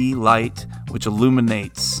LED light which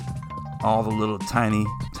illuminates all the little tiny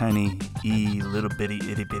little bitty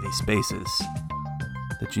itty bitty spaces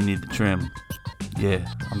that you need to trim. Yeah,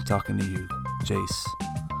 I'm talking to you, Jace.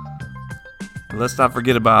 And let's not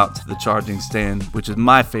forget about the charging stand, which is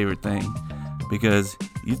my favorite thing, because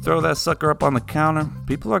you throw that sucker up on the counter,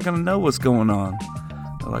 people are going to know what's going on.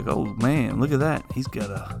 They're like, oh man, look at that. He's got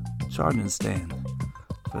a charging stand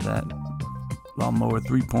for that Lawnmower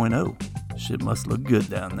 3.0. Shit must look good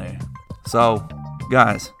down there. So,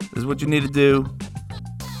 guys, this is what you need to do.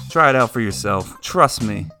 Try it out for yourself. Trust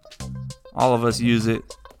me. All of us use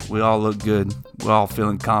it. We all look good. We're all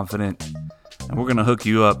feeling confident. And we're going to hook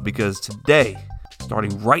you up because today,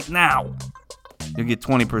 starting right now, you'll get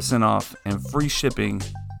 20% off and free shipping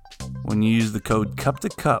when you use the code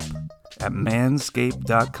CUP2CUP at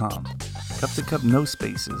manscaped.com. Cup2Cup, no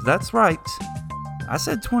spaces. That's right. I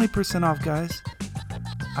said 20% off, guys.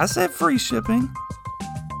 I said free shipping.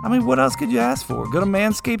 I mean, what else could you ask for? Go to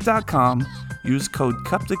manscaped.com, use code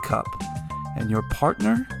CUP2CUP, and your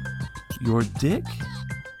partner, your dick,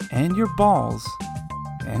 and your balls,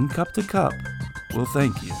 and Cup2Cup will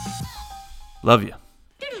thank you. Love you.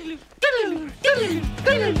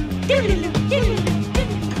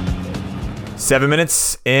 Seven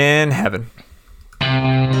minutes in heaven.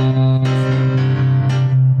 And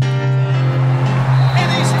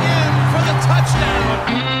he's in for the touchdown.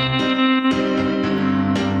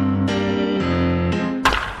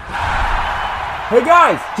 Hey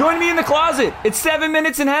guys, join me in the closet. It's 7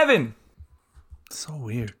 minutes in heaven. So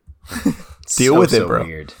weird. Deal with it, bro.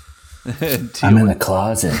 Weird. I'm in the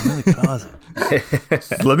closet.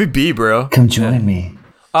 Let me be, bro. Come join me.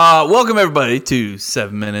 Welcome everybody to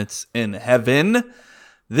 7 Minutes in Heaven.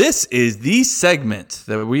 This is the segment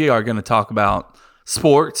that we are going to talk about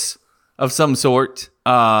sports of some sort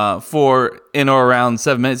for in or around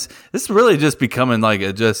 7 minutes. This is really just becoming like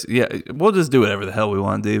we'll just do whatever the hell we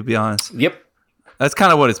want to do, to be honest. Yep. That's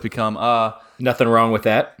kind of what it's become. Nothing wrong with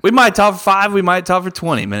that. We might talk for 5, we might talk for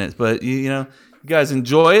 20 minutes, but you know, you guys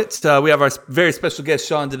enjoy it. We have our very special guest,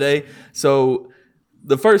 Sean, today. So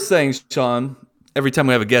the first thing, Sean, every time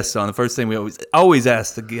we have a guest on, the first thing we always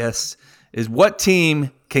ask the guests is what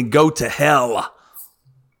team can go to hell?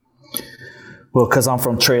 Well, because I'm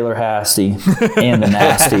from Trailer Hasty and the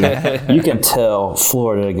Nasty, you can tell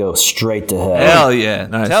Florida to go straight to hell. Hell yeah.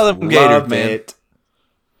 Nice. Tell them Gators, Love man. it.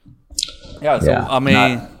 Yeah, so, Yeah, I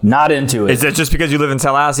mean, not into it. Is it just because you live in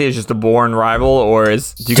Tallahassee? It's just a born rival, or do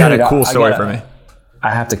you got Dude, a cool I story gotta- for me? I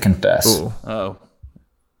have to confess. Ooh. oh.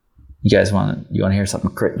 You guys want to hear something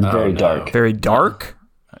very dark? Very dark.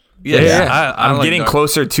 Yeah, I'm like getting dark.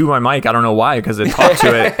 closer to my mic. I don't know why, because I talk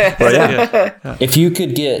to it. But yeah. If you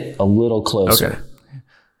could get a little closer. Okay.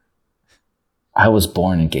 I was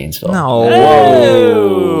born in Gainesville. No.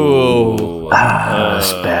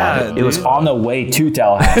 That's bad. It was on the way to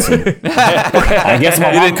Tallahassee. I guess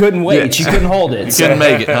my mom couldn't wait. She couldn't hold it. Couldn't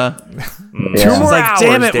make it, huh? Yeah. 2 more It's like, hours,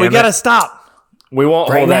 damn it, we damn gotta it. stop. We won't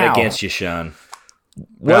Right hold that now. against you, Sean.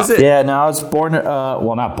 Was it? Yeah, no, I was born,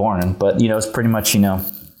 well, not born, but, it's pretty much,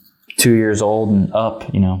 2 years old and up,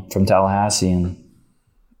 from Tallahassee. And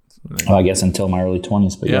well, I guess until my early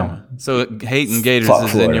 20s, but Yeah. So hating Gators Fuck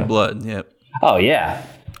is in Florida. your blood. Yep. Oh, yeah.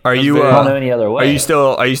 Are you? I don't know any other way. Are you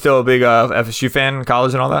still a big FSU fan in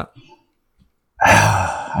college and all that?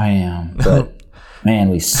 I am, but man,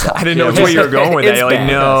 we suck. I didn't know which way you were going with that. It's You're like, bad.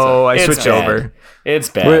 no, I It's switched bad. over. It's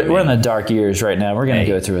bad. We're in the dark years right now. We're going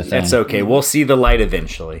to go through a thing. That's okay. We'll see the light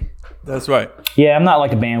eventually. That's right. Yeah, I'm not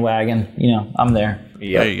like a bandwagon. I'm there.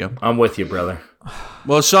 Yep. There you go. I'm with you, brother.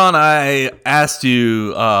 Well, Sean, I asked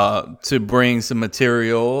you to bring some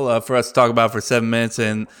material for us to talk about for 7 minutes,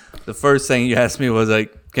 and the first thing you asked me was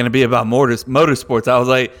like, "Can it be about motorsports?" I was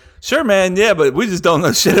like, "Sure, man. Yeah, but we just don't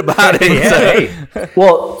know shit about it." So-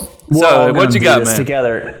 Well, So, what you got, man?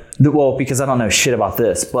 Together. Well, because I don't know shit about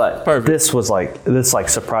this, but Perfect. this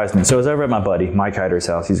surprised me. So I was over at my buddy Mike Hyder's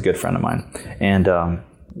house. He's a good friend of mine, and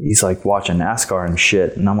he's like watching NASCAR and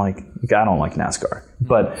shit, and I'm like, I don't like NASCAR,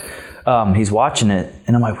 but he's watching it,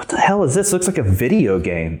 and I'm like, what the hell is this? It looks like a video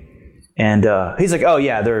game. And he's like, oh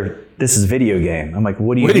yeah, this is a video game. I'm like,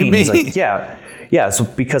 what do you mean? He's like, yeah. So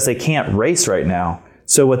because they can't race right now.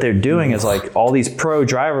 So what they're doing is like all these pro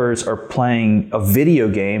drivers are playing a video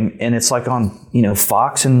game, and it's like on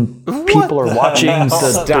Fox, and people are watching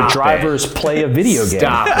the drivers play a video game.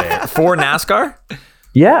 Stop it. For NASCAR?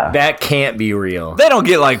 Yeah. That can't be real. They don't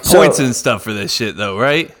get like points and stuff for this shit though,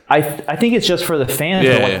 right? I think it's just for the fans.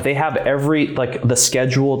 Yeah, but, like, yeah. they have the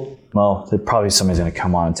scheduled. Well, probably somebody's going to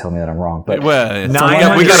come on and tell me that I'm wrong. But Well,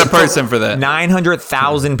 Nine we got a hundred- person for that.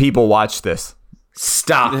 900,000 people watched this,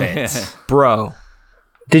 Stop it. bro.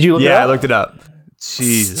 did you look it Yeah, up? I looked it up.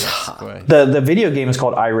 Jesus Christ. The video game is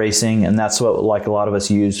called iRacing, and that's what like a lot of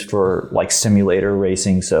us use for like simulator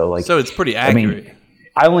racing. So like, So it's pretty I mean, accurate.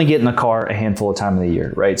 I only get in the car a handful of time of the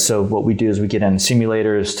year, right? So what we do is we get in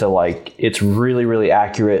simulators to like it's really really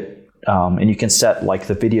accurate, and you can set like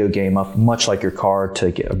the video game up much like your car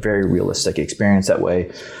to get a very realistic experience. That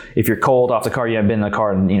way, if you're cold off the car, you haven't been in the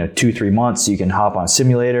car in 2-3 months, you can hop on a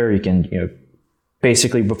simulator. You can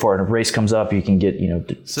basically before a race comes up, you can get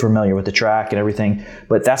familiar with the track and everything.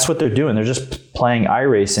 But that's what they're doing. They're just playing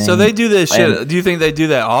iRacing. So they do this shit. And- Do you think they do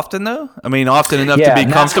that often though? I mean, often enough yeah, to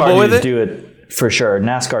be comfortable NASCAR with dudes it? do it for sure.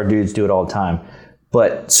 NASCAR dudes do it all the time.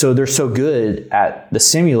 But so they're so good at the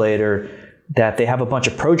simulator that they have a bunch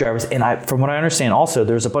of pro drivers. And from what I understand, also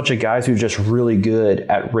there's a bunch of guys who are just really good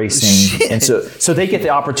at racing, and so they get the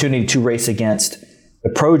opportunity to race against the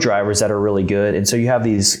pro drivers that are really good. And so you have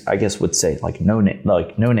these, I guess, would say like no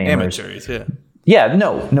namers. Amateurs, yeah. Yeah,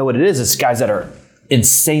 no, what it is guys that are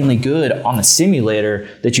insanely good on the simulator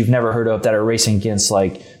that you've never heard of that are racing against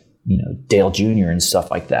like Dale Jr. and stuff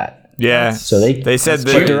like that. Yeah. So they said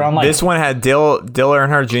but they're on, like- this one had Dale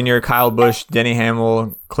Earnhardt Jr., Kyle Busch, Denny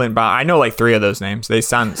Hamel, Clint Bauer. I know like 3 of those names. They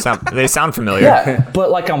sound familiar. Yeah, but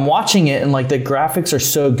like I'm watching it and like the graphics are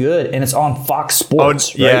so good, and it's on Fox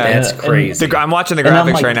Sports. yeah. right? That's And- crazy. I'm watching the And I'm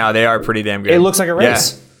graphics like- right now. They are pretty damn good. It looks like a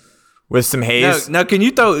race. Yeah. With some haze. Now, can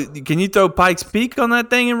you throw Pikes Peak on that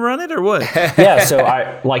thing and run it or what? Yeah, so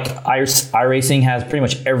iRacing has pretty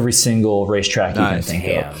much every single racetrack you can Nice. think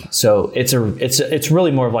of. So it's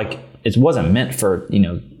really more of like it wasn't meant for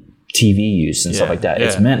TV use and stuff like that.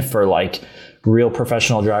 It's yeah. meant for like real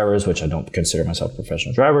professional drivers, which I don't consider myself a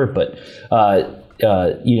professional driver, but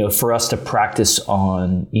for us to practice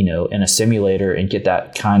on in a simulator and get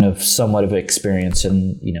that kind of somewhat of experience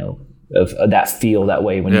and of that feel that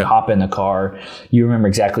way when you hop in the car, you remember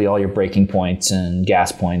exactly all your braking points and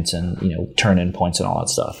gas points and turn-in points and all that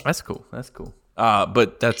stuff. That's cool.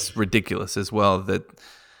 But that's ridiculous as well that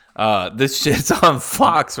this shit's on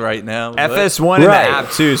Fox right now. FS1 in the Right.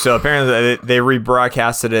 app too. So apparently they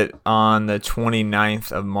rebroadcasted it on the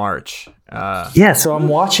 29th of March. Yeah, so I'm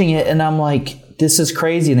watching it and I'm like, this is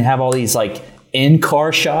crazy. And they have all these like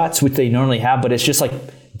in-car shots, which they normally have, but it's just like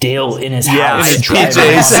Dale in his house. I driving see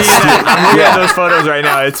around. that. I'm looking at those photos right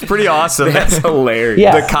now. It's pretty awesome. That's hilarious.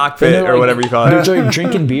 Yeah. The cockpit And they're or whatever you call it. They're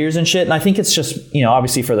drinking beers and shit. And I think it's just,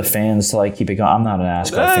 obviously for the fans to like keep it going. I'm not an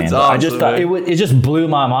NASCAR That's fan, but I just awesome, thought man. it just blew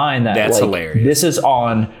my mind that That's like, hilarious. this is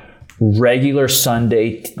on regular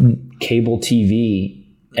Sunday cable TV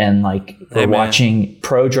and like we're man. watching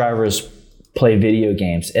pro drivers play video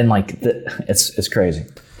games and like it's crazy.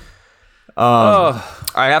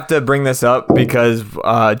 I have to bring this up because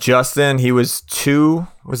Justin, he was 2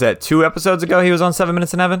 episodes ago? He was on 7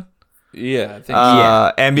 Minutes in Heaven. Yeah, I think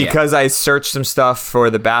And because I searched some stuff for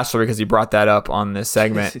The Bachelor because he brought that up on this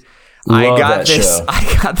segment, Love that show.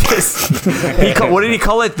 I got this. What did he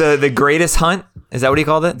call it? The greatest hunt? Is that what he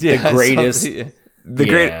called it? yeah, greatest- something-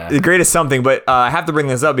 The greatest something. But I have to bring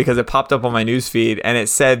this up because it popped up on my news feed and it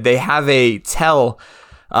said they have a tell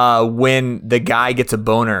when the guy gets a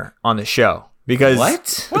boner on the show. Because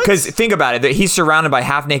What? Because think about it, that he's surrounded by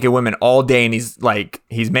half naked women all day, and he's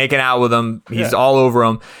making out with them. He's all over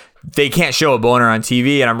them. They can't show a boner on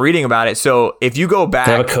TV, and I'm reading about it. So if you go back,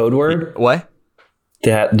 Do they have a code word? what?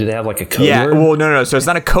 Do they have like a code Yeah, word? well, no. So it's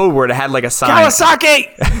not a code word. It had like a sign.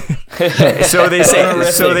 Kawasaki. So they say.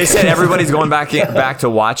 So they said everybody's going back to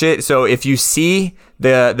watch it. So if you see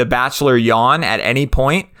the Bachelor yawn at any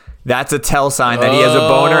point, that's a tell sign that he has a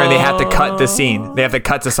boner, and they have to cut the scene. They have to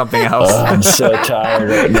cut to something else. I'm so tired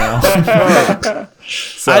right now.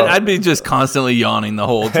 I'd be just constantly yawning the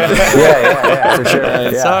whole time. yeah, for sure.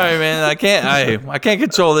 Sorry, man. I can't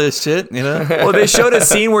control this shit. Well, they showed a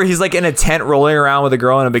scene where he's like in a tent rolling around with a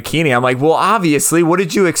girl in a bikini. I'm like, well, obviously, what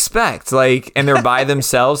did you expect? Like, and they're by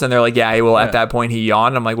themselves, and they're like, yeah, well, at that point he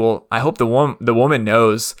yawned. I'm like, well, I hope the woman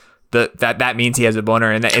knows that means he has a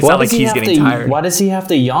boner, and that it's not like he's getting tired. Why does he have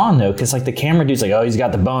to yawn though? Because like the camera dude's like, oh, he's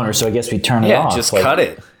got the boner, so I guess we turn it off. Yeah, just like, cut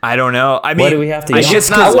it. I don't know. I mean, Why do we have to? I yawn? guess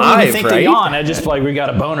not I wouldn't even live, think to right? yawn. I just like we got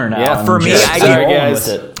a boner now. Yeah, and for me, just I keep get- rolling guys.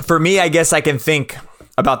 with it. For me, I guess I can think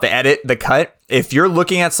about the cut. If you're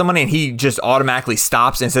looking at someone and he just automatically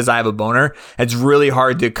stops and says, I have a boner, it's really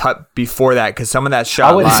hard to cut before that because some of that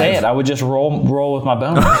shot I wouldn't live. say it. I would just roll with my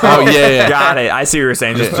boner. Oh yeah. Got it. I see what you're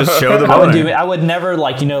saying. Just show the I would boner. do. I would never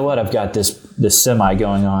like. You know what? I've got this this semi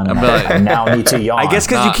going on, and like- I now need to yawn. I guess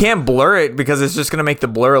because you can't blur it because it's just gonna make the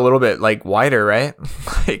blur a little bit like wider, right?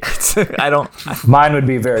 Like I don't. Mine would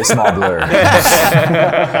be a very small blur.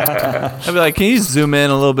 I'd be like, can you zoom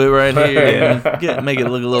in a little bit right here and make it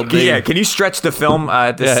look a little bigger? Yeah, can you stretch the film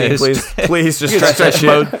at this scene, it's- please? Please just stretch that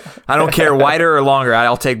shit. I don't care, wider or longer.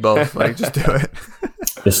 I'll take both. Like, just do it.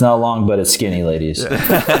 It's not long, but it's skinny, ladies.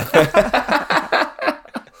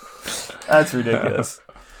 That's ridiculous.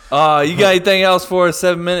 You got anything else for us?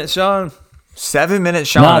 7 minutes, Sean? 7 minutes,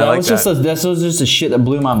 Sean. No, I that like was just that. that was just a shit that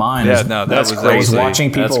blew my mind. Yeah, no, That's that I was crazy.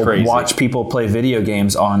 watching That's people crazy. watch people play video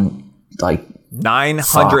games on like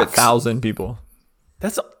 900,000 people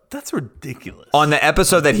That's ridiculous. on the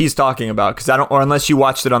episode that he's talking about. Because I don't, or unless you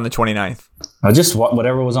watched it on the 29th. just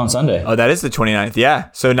whatever was on Sunday. Oh, that is the 29th. Yeah.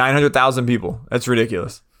 So 900,000 people. That's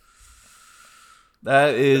ridiculous.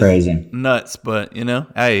 That is Crazy. nuts. But,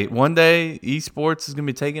 hey, one day esports is going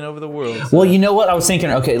to be taking over the world. Well, you know what I was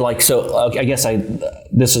thinking? Okay, like I guess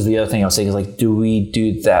this was the other thing I was thinking. Is like, do we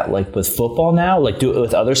do that like with football now? Like, do it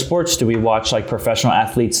with other sports? Do we watch like professional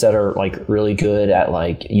athletes that are like really good at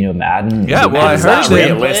like Madden? Yeah, well, I It's heard not that-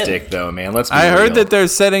 realistic though, man. Let's be I heard real. that they're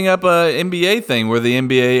setting up a NBA thing where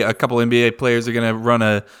a couple NBA players are going to run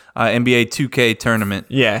a NBA 2K tournament.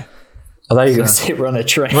 Yeah. I thought you were going to say run a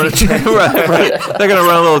train. right. They're going to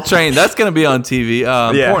run a little train. That's going to be on TV.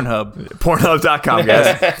 Yeah. Pornhub. Pornhub.com,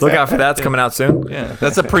 guys. Look out for that. It's coming out soon. Yeah,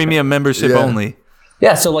 that's a premium membership only.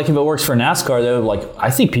 Yeah, so like if it works for NASCAR though, like I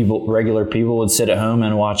think regular people would sit at home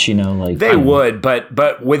and watch, like They would,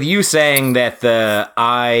 but with you saying that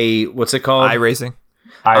what's it called? iRacing.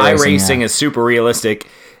 iRacing yeah. is super realistic.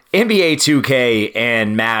 NBA 2K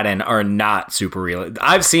and Madden are not super real.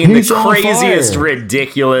 I've seen Who's the on craziest, fire?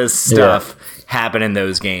 ridiculous stuff happen in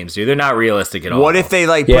those games, dude. They're not realistic at all. What if they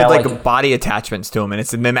Yeah, put like- body attachments to them and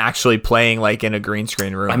it's them actually playing like in a green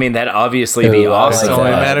screen room? I mean, that'd obviously be Ooh, I like It's awesome.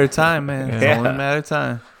 only a that. matter of time, man. It's only a matter of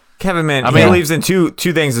time. Kevin, man, I he mean- believes in two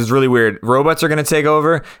things is really weird. Robots are going to take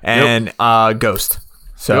over and Ghost.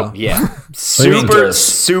 So Yeah, do you mean, super, Ghost?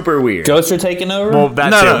 super weird. Ghosts are taking over? well,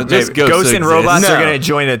 that's No, it. just Ghosts Ghosts and exist. robots No. are going to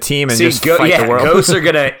join a team and See, just fight the world. ghosts are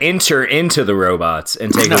gonna enter into the robots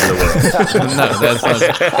and take over the world. No, that's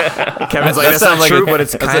not. Kevin's like, that's not true, but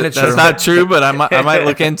it's kind of true. That's not true, but I might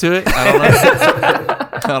look into it. I don't know.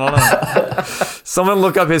 I don't know. Someone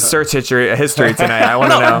look up his search history tonight. I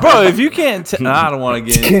want to know. Bro, if you can't, I don't want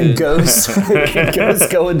to get Can into it. ghosts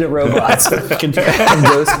go into robots? Can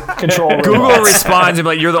ghosts control robots? Google responds and be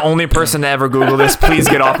like, you're the only person to ever Google this. Please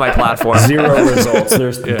get off my platform. 0 results.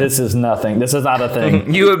 This is nothing. This is not a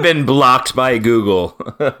thing. You have been blocked by Google.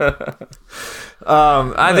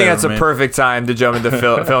 I think that's a man. perfect time to jump into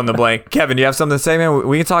fill in the blank. Kevin, do you have something to say, man?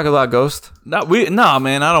 We can talk about Ghost. No,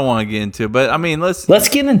 man, I don't want to get into it. But I mean, let's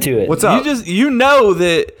get into it. What's up? you know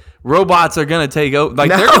that robots are gonna take over. Like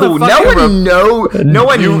they're No, gonna no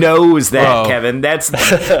one knows that, Bro. Kevin. That's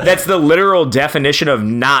the literal definition of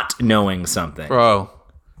not knowing something. bro.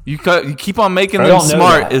 You keep on making I them don't know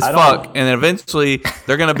smart that. as I fuck, don't- and eventually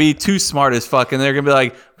they're gonna be too smart as fuck, and they're gonna be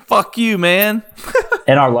like, "Fuck you, man."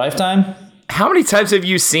 In our lifetime? How many times have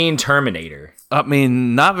you seen Terminator? I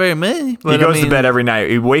mean, not very many. But He goes I mean, to bed every night.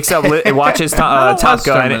 He wakes up, he watches don't Top watch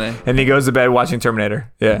Gun, Terminator. and he goes to bed watching Terminator.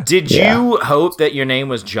 Yeah. Did you hope that your name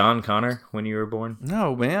was John Connor when you were born?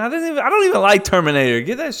 No, man, I don't even like Terminator.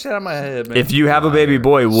 Get that shit out of my head, man. If you have a baby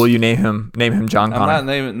boy, will you name him John I'm Connor? not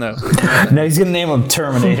naming no. No, he's gonna name him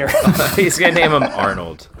Terminator. He's gonna name him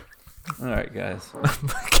Arnold. All right, guys,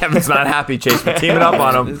 Kevin's not happy, Chase. We're teaming up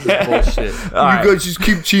on him. this is bullshit. All right. guys just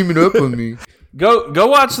keep teaming up on me. Go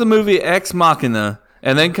watch the movie Ex Machina,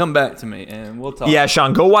 and then come back to me, and we'll talk. Yeah,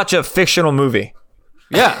 Sean, go watch a fictional movie.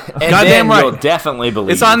 yeah, And goddamn then you'll right. definitely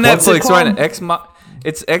believe. It's on What's it Netflix right called? now.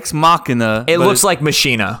 It's Ex Machina. It but looks like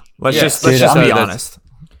Machina. Let's Yes. just Dude, be I'm- honest.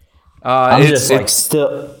 I'm it's, just like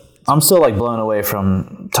it's- I'm still like blown away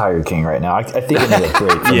from Tiger King right now. I think it would look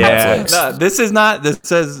great from Yeah. Netflix. no, this is not.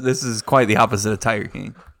 This is quite the opposite of Tiger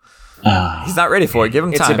King. He's not ready for it. Give him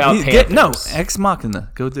It's time. about No, Panthers. Ex Machina.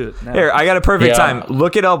 Go do it now. Here, I got a perfect Yeah. time.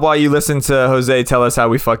 Look it up while you listen to Jose tell us how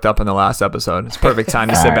we fucked up in the last episode. It's perfect time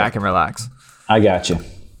to sit right. back and relax. I got you.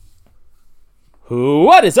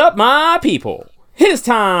 What is up, my people? It is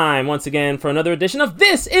time once again for another edition of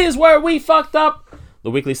This Is Where We Fucked Up,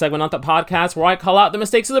 the weekly segment on the podcast where I call out the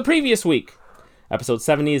mistakes of the previous week. Episode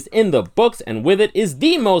 70 is in the books, and with it is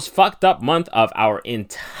the most fucked up month of our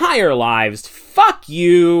entire lives. Fuck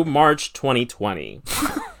you, March 2020.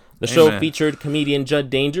 The show Amen. featured comedian Judd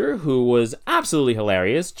Danger, who was absolutely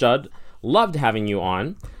hilarious. Judd Loved having you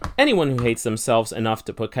on. Anyone who hates themselves enough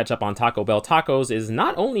to put ketchup on Taco Bell tacos is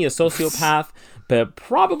not only a sociopath, but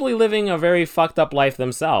probably living a very fucked up life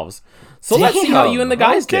themselves. So let's see how you and the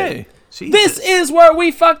guys did. Jesus. This is where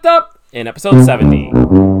we fucked up in episode 70.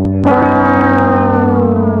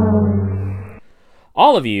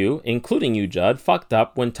 All of you, including you, Judd, fucked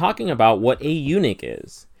up when talking about what a eunuch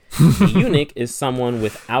is. A eunuch is someone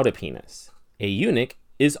without a penis. A eunuch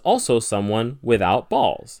is also someone without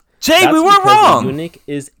balls. Jay, That's we were because wrong. A eunuch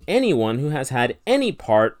is anyone who has had any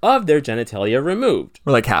part of their genitalia removed.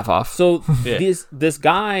 We're like half off. So this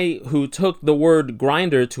guy who took the word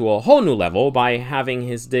grinder to a whole new level by having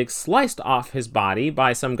his dick sliced off his body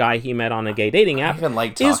by some guy he met on a gay dating app even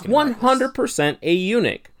like is talking about 100% a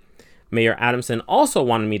eunuch. Mayor Adamson also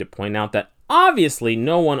wanted me to point out that obviously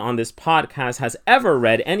no one on this podcast has ever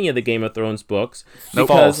read any of the Game of Thrones books because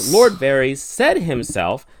False. Lord Varys said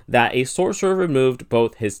himself that a sorcerer removed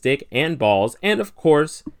both his dick and balls, and of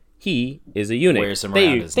course, he is a eunuch. Wears them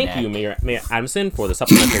around his Thank you, neck. Mayor Adamson, for the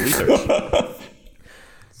supplemental research.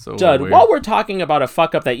 So Judd, weird. while we're talking about a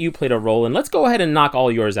fuck up that you played a role in, let's go ahead and knock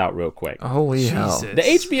all yours out real quick. Holy hell. The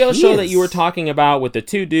HBO show that you were talking about with the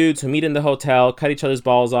two dudes who meet in the hotel, cut each other's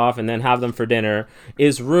balls off, and then have them for dinner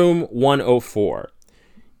is Room 104.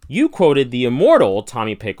 You quoted the immortal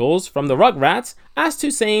Tommy Pickles from the Rugrats as to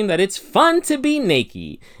saying that it's fun to be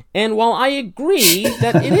naked. And while I agree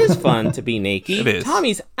that it is fun to be naked, It is.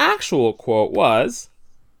 Tommy's actual quote was...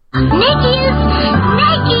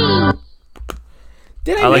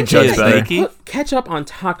 Did I like mention Judge that better. you put ketchup on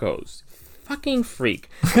tacos? Fucking freak.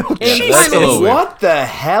 And That's finally, a little weird. What the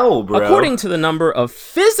hell, bro? according to the number of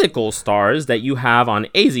physical stars that you have on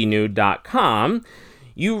aznude.com,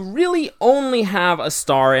 you really only have a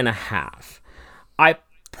star and a half. I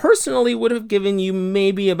personally would have given you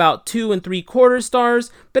maybe about 2 3/4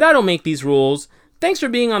 stars, but I don't make these rules. Thanks for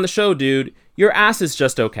being on the show, dude. Your ass is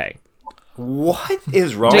just okay. What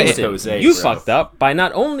is wrong with Jason, Jose? you bro? fucked up by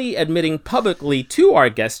not only admitting publicly to our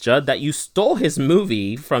guest Judd that you stole his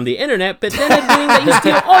movie from the internet, but then admitting that you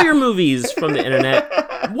steal all your movies from the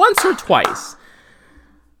internet once or twice.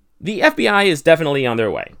 The FBI is definitely on their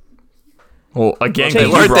way. Well, again, Chase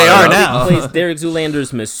you where brought they it are up. now. plays Derek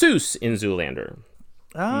Zoolander's masseuse in Zoolander.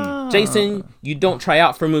 Jason, you don't try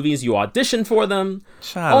out for movies, you audition for them.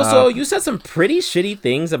 Shut Also, up. you said some pretty shitty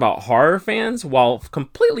things about horror fans while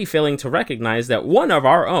completely failing to recognize that one of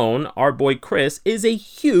our own, our boy Chris, is a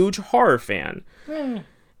huge horror fan.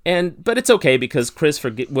 But it's okay because Chris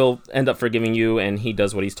will end up forgiving you, and he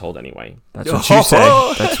does what he's told anyway. That's what you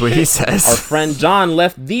say. That's what he Our says. friend John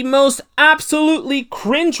left the most absolutely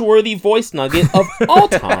cringeworthy voice nugget of all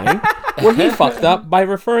time, where he fucked up by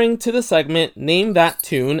referring to the segment Name That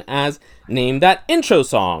Tune as Name That Intro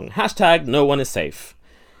Song. # No One Is Safe.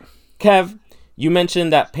 Kev, you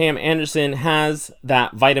mentioned that Pam Anderson has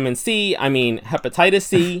that hepatitis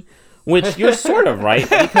C, which you're sort of right,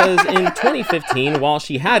 because in 2015, while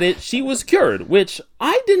she had it, she was cured, which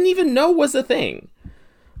I didn't even know was a thing.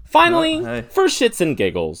 Finally, hey. for shits and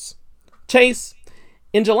giggles, Chase,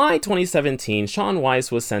 in July 2017, Sean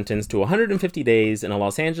Weiss was sentenced to 150 days in a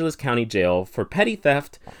Los Angeles County jail for petty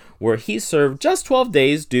theft, where he served just 12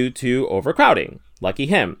 days due to overcrowding. Lucky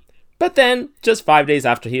him. But then, just 5 days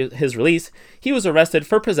after his release, he was arrested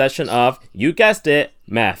for possession of, you guessed it,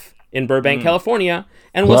 meth in Burbank, California,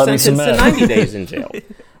 and was Love me some sentenced to meth. 90 days in jail.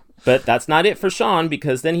 But that's not it for Sean,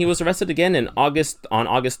 because then he was arrested again on August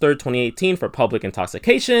 3rd, 2018 for public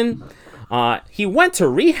intoxication. He went to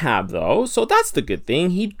rehab, though, so that's the good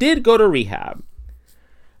thing. He did go to rehab.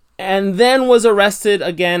 And then was arrested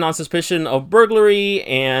again on suspicion of burglary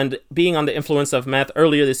and being on the influence of meth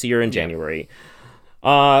earlier this year in January.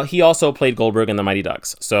 He also played Goldberg in The Mighty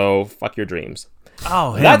Ducks, so fuck your dreams.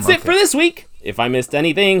 Oh, him, That's it okay. for this week. If I missed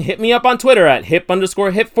anything, hit me up on Twitter at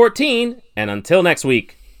hip_hip14. And until next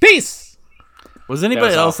week, peace! Was anybody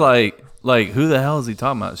was else like who the hell is he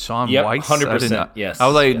talking about? Sean Yep, Weiss? 100%, I didn't know. yes, I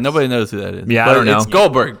was like, yes. nobody knows who that is. Yeah, I But don't know. It's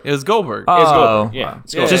Goldberg. It was Goldberg. It's Oh, Goldberg. Yeah,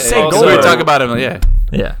 it's Goldberg. Just say Also- So we Goldberg. talk about him. Yeah.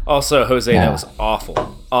 Yeah. Also, Jose, Yeah. that was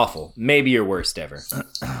awful. Awful. Maybe your worst ever.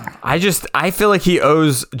 I feel like he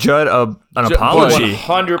owes Judd an apology.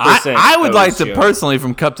 100%. I would like to Joe. personally,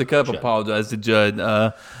 from cup to cup, apologize to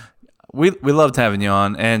Judd. We loved having you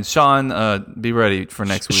on, and Sean, be ready for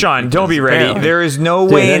next week. Sean, don't be ready. Apparently- There is no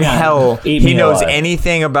way they're in gonna hell eat he me knows alive.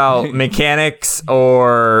 anything about mechanics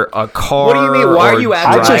or a car. What do you mean? Why or are you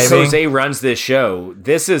acting like driving. Jose runs this show?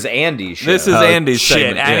 This is Andy's show. This is Oh, Andy's shit.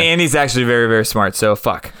 segment. And yeah. Andy's actually very, very smart. So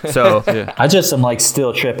fuck. So I just am like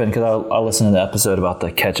still tripping because I listened to the episode about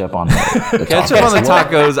the ketchup on the Ketchup tacos. on the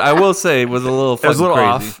tacos, I will say, was a little it was a fucking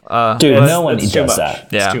little crazy. off. Dude, It's- no one it's does too much. that.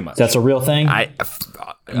 It's Yeah. too much. That's a real thing.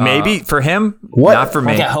 Maybe for him, What? not for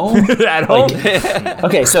me. Like at home? At home.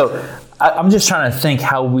 Okay, so I'm just trying to think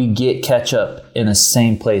how we get ketchup in the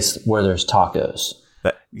same place where there's tacos.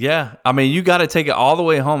 Yeah, I mean, you got to take it all the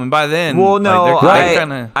way home, and by then, Well, no, they're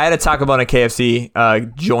kinda, I had a Taco Bell and a KFC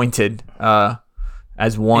jointed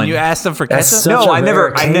as one. and you asked them for ketchup. That's so- No, Such a I rare never.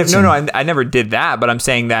 occasion. I never did that. But I'm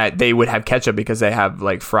saying that they would have ketchup because they have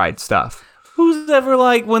like fried stuff. Who's ever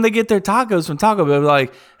like when they get their tacos from Taco Bell,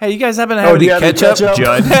 like, hey, you guys haven't had do any you have any ketchup?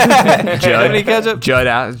 ketchup? Judd, Any ketchup?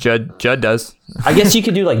 Judd does. I guess you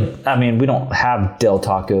could do we don't have Del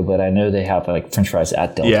Taco, but I know they have like French fries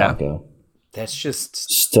at Del Yeah. Taco. That's just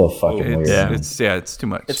Still fucking weird. It's too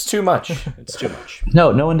much. it's too much. It's too much.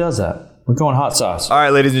 No one does that. We're going hot sauce. All right,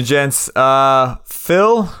 ladies and gents.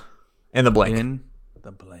 Fill in the blank. in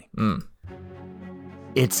the blank.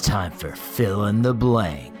 It's time for fill in the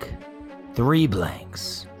blank. 3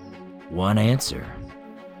 blanks. 1 answer.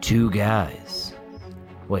 2 guys.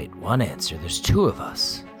 Wait, 1 answer? There's 2 of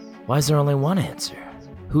us. Why is there only 1 answer?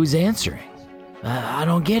 Who's answering? I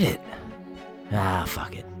don't get it.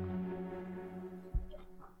 Fuck it.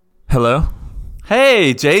 Hello.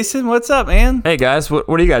 Hey, Jason, what's up, man? Hey guys, what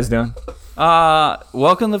are you guys doing?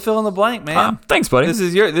 Welcome to fill in the blank, man. Thanks, buddy. This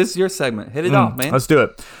is your segment. Hit it off, man. Let's do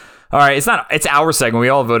it. All right, it's our segment. We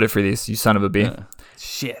all voted for these. You son of a b.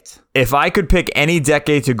 Shit. If I could pick any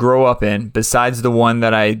decade to grow up in besides the one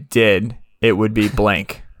that I did, it would be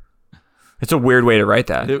blank. It's a weird way to write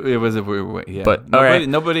that. It was a weird way. Yeah. But, all right.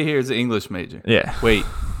 Nobody here is an English major. Yeah.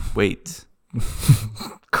 Wait.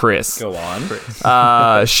 Chris. Go on.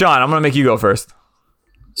 Sean, I'm going to make you go first.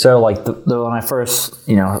 So like when I first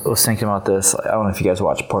was thinking about this, I don't know if you guys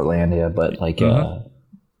watch Portlandia, but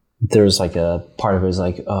there was like a part of it was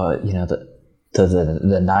like the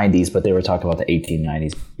 90s, but they were talking about the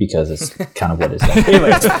 1890s because it's kind of what it's like.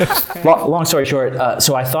 Anyways, long story short,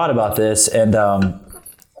 so I thought about this, and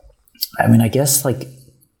I mean, I guess I've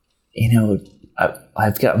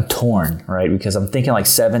gotten torn, right? Because I'm thinking like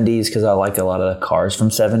 70s because I like a lot of the cars from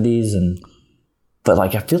 70s, but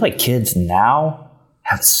like I feel like kids now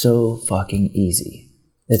have it so fucking easy.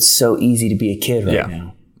 It's so easy to be a kid right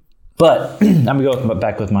now. But I'm gonna go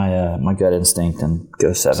back with my gut instinct and go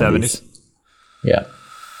 70s. Yeah.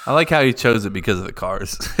 I like how you chose it because of the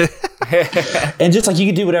cars. And just like you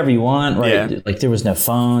could do whatever you want, right? Yeah. Like there was no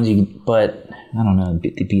phones, but I don't know.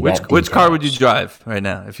 Which car would you drive right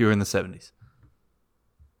now if you were in the 70s?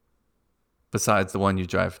 Besides the one you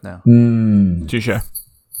drive now. Touche.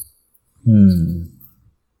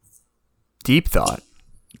 Deep thought.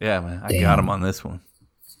 Yeah, man. I got him on this one.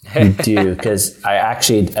 You do, because I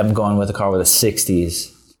actually am going with a car with a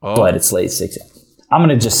 60s, but it's late 60s. I'm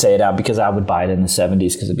going to just say it out because I would buy it in the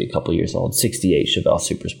 70s because it'd be a couple years old. 68 Chevelle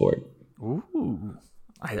Super Sport. Ooh.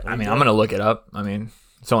 I mean, I'm going to look it up. I mean,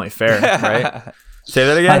 it's only fair, right? Say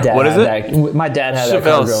that again. What is it? My dad had that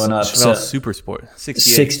car growing up. Chevelle Super Sport.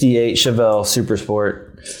 68 Chevelle Super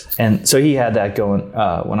Sport. And so he had that going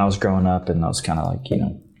when I was growing up, and I was kind of like,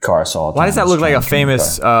 car I saw all the Why time. does that look like a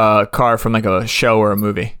famous car from like a show or a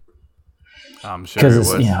movie? I'm sure it Because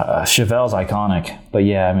was. Chevelle's iconic, but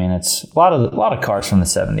yeah, I mean it's a lot of cars from the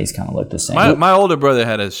 70s kind of look the same. My older brother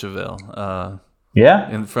had a Chevelle. Yeah,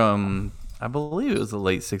 And from, I believe it was the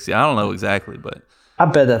late 60s. I don't know exactly, but I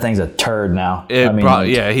bet that thing's a turd now. he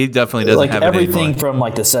definitely doesn't like have everything it anymore. from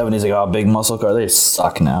like the 70s, like big muscle car, they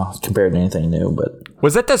suck now compared to anything new. But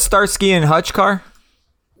Was that Starsky and Hutch car?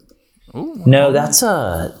 no, that's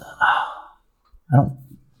I don't.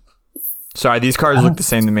 Sorry, these cars look the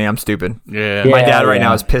same to me. I'm stupid. Yeah. My dad right yeah.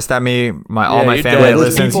 now is pissed at me. All my he family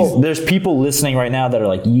does. listens. There's people listening right now that are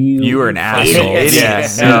like, You are an asshole.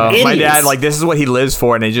 Idiots. Yeah. No, my dad, like, this is what he lives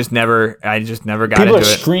for, and I just never got People are into it.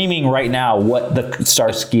 screaming right now what the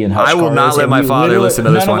Starsky and Hutch I will car not is, let and my we father literally- listen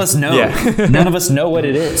to this none one. of us know. Yeah. None of us know what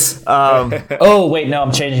it is. Oh wait, no,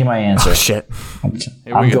 I'm changing my answer. Shit.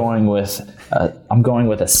 I'm going with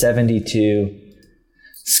a 72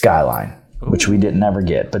 Skyline, which we didn't ever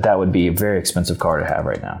get, but that would be a very expensive car to have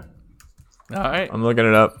right now. All right. I'm looking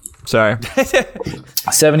it up. Sorry.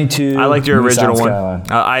 72. I liked your Nissan original one. Skyline.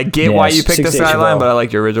 I get Yeah, why you picked the 68 Skyline, Chevelle. but I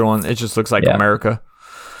like your original one. It just looks like Yeah. America.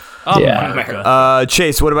 Yeah.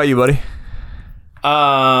 Chase, what about you, buddy?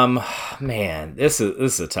 Man, this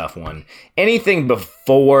is a tough one. Anything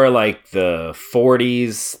before like the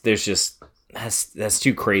 40s, there's just that's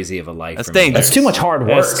too crazy of a life. That's for me. dangerous. That's too much hard work.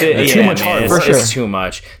 That's Too much hard it's, work. it's too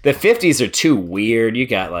much. The 50s are too weird. You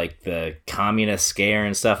got like the communist scare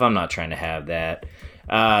and stuff. I'm not trying to have that.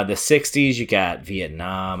 The 60s, you got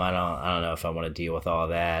Vietnam. I don't know if I want to deal with all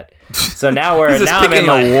that. So now we're He's just now I'm picking in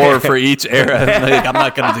a like, war for each era. Like, I'm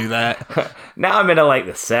not gonna do that. now I'm into like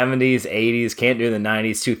the 70s, 80s. Can't do the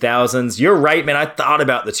 90s, 2000s. You're right, man. I thought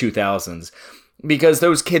about the 2000s because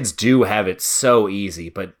those kids do have it so easy,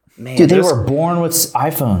 but. Man, Dude, they were born with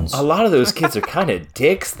iPhones. a lot of those kids are kind of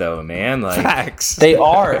dicks, though, man. Like Facts. They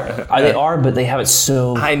are, but they have it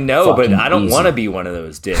so. I know, but fucking I don't easy. want to be one of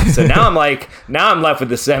those dicks. So now I'm left with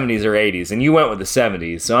the 70s or 80s, and you went with the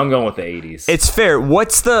 70s, so I'm going with the 80s. It's fair.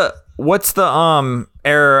 What's the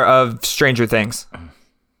era of Stranger Things?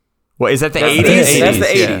 What is that? The 80s? That's the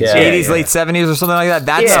 80s. Yeah. 80s, late 70s, or something like that.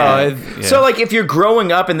 That's Yeah. So like if you're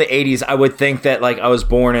growing up in the 80s, I would think that like I was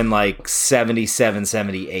born in like 77,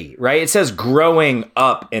 78, right? It says growing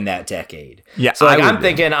up in that decade. Yeah, So like I would I'm be.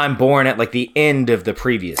 thinking I'm born at like the end of the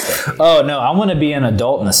previous decade. Oh no, I want to be an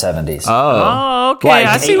adult in the 70s. Oh, okay. Like,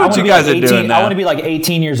 I see wanna what you be guys like are 18 doing now. I want to be like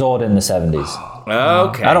 18 years old in the 70s.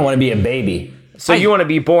 Okay. I don't want to be a baby. So you want to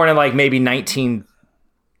be born in like maybe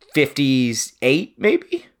 1958,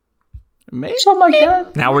 maybe? Maybe. Something like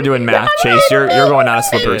that. Now we're doing math, Chase. You're going down a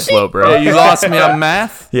slippery slope, bro. Yeah, you lost me on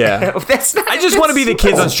math. Yeah. That's not, I just want to be the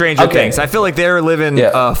kids on Stranger Things. I feel like they're living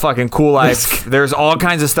a fucking cool life. There's all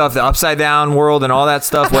kinds of stuff, the upside down world and all that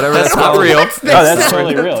stuff, whatever that's Not called. real. That's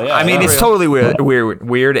totally real. Yeah. I mean, it's totally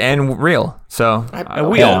weird and real. So, Yeah, I'll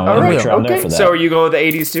make sure I'm there for that. So are you going with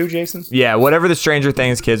the 80s too, Jason? yeah, whatever the Stranger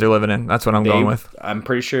Things kids are living in, that's what I'm going with. I'm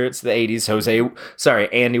pretty sure it's the 80s.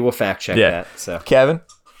 Andy will fact check Yeah. that. So Kevin?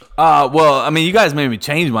 Well, I mean, you guys made me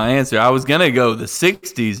change my answer. I was gonna go the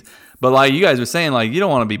 60s, but like you guys were saying, like you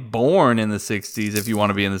don't want to be born in the 60s. If you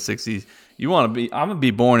want to be in the 60s, you want to be. I'm gonna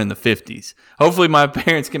be born in the 50s. Hopefully, my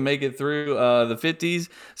parents can make it through the 50s,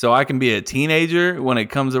 so I can be a teenager when it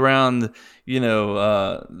comes around.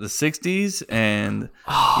 The 60s, and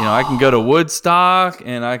I can go to Woodstock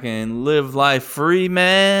and I can live life free,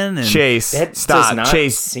 man. And Chase, That does stop. not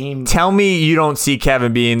Chase, seem- tell me you don't see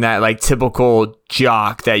Kevin being that like typical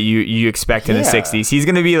jock that you expect in the Yeah. 60s. He's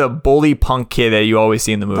going to be the bully punk kid that you always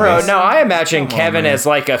see in the movies. Bro, no, I imagine Kevin as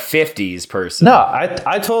like a 50s person. No,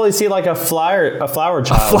 I totally see like a flower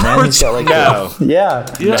child. flower man. He's got, like, No. Yeah.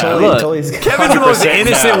 Yeah, Totally, look. totally. Kevin's the most 100%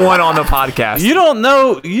 innocent no. one on the podcast. You don't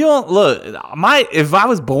know. You don't look. If I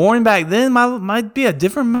was born back then, might be a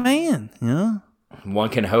different man. One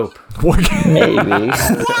can hope. Maybe.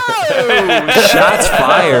 Shots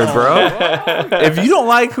fired, bro. If you don't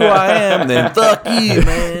like who I am, then fuck you,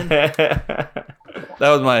 man. That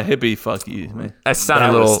was my hippie fuck you, man. That sounded That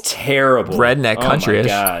a little was terrible. redneck Oh my country-ish.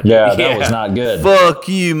 God. Yeah, that was not good. Fuck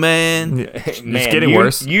you, man. Man, getting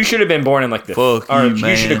worse. You should have been born in like the Fuck or you,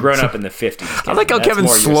 you should man. have grown up in the 50s. I like how That's Kevin's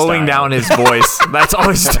more your slowing style. down his voice. That's all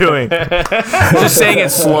he's doing. Just saying it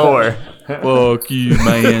slower. Fuck you,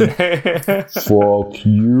 man. Fuck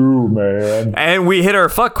you, man. And we hit our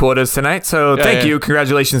fuck quotas tonight, so thank yeah. you.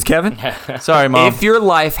 Congratulations, Kevin. Sorry, Mom. If your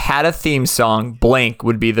life had a theme song, blank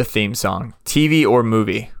would be the theme song. TV or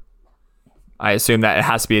movie? I assume that it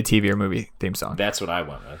has to be a TV or movie theme song. That's what I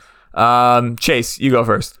went with. Chase, you go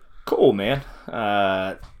first. Cool, man.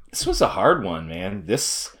 This was a hard one, man.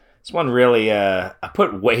 This one really, I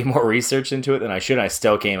put way more research into it than I should. I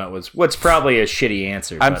still came up with what's probably a shitty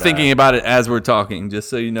answer. I'm but, thinking about it as we're talking, just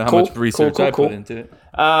so you know how Cool, much research cool, I cool. put into it.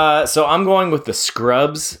 So I'm going with the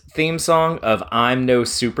Scrubs theme song of "I'm No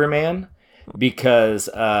Superman" because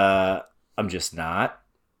I'm just not.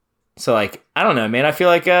 So like I don't know, man. I feel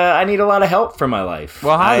like I need a lot of help for my life.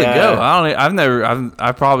 Well, how'd it go?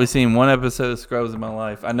 I've probably seen one episode of Scrubs in my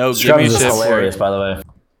life. I know. Scrubs give me is shit hilarious, for it. by the way.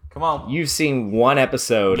 Come on, You've seen one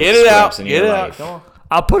episode. get of it out. Scrubs in Get your it out. life. Come on.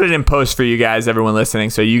 I'll put it in post for you guys, everyone listening,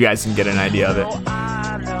 so you guys can get an idea of it.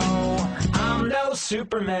 I'm no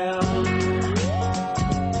Superman.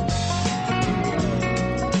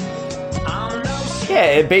 Yeah,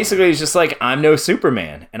 it basically is just like I'm no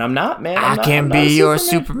Superman, and I'm not, man. I can be your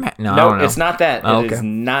Superman. No, I No, don't know. it's not that. Oh, It is okay.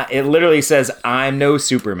 not. It literally says I'm no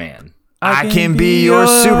Superman. I can be your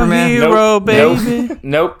Superman. hero, Nope, baby.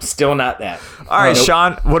 Nope, still not that. All right, Nope.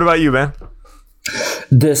 Sean, what about you, man?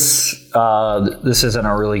 This isn't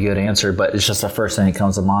a really good answer, but it's just the first thing that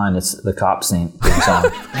comes to mind. It's the cop theme song.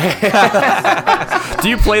 Do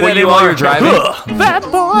you play that you while are- you're driving?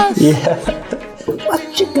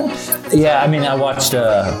 Yeah, I mean, I watched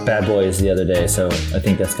Bad Boys the other day, so I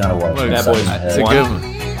think that's kind of what. Bad Boys It's a One. good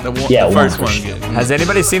one. Yeah, The first one one. for Good. Has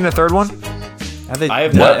anybody seen the third one? I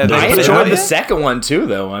have What? not. Have they I put it enjoyed out the yet? second one too,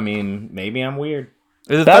 though. I mean, maybe I'm weird.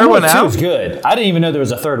 Is the Bad third one Boys 2 out? is good. I didn't even know there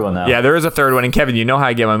was a third one, though. Yeah, there is a third one. And Kevin, you know how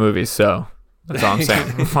I get my movies, so that's all I'm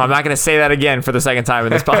saying. I'm not going to say that again for the second time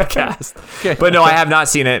in this podcast. Okay. But no, I have not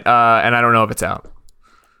seen it, and I don't know if it's out.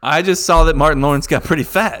 I just saw that Martin Lawrence got pretty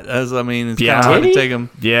fat. It's kind of hard to take him.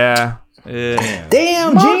 Yeah. Yeah.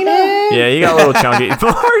 Damn, Gina. Yeah, you got a little chunky.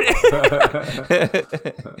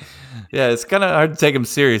 Yeah, it's kind of hard to take him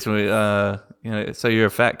serious when we, so you're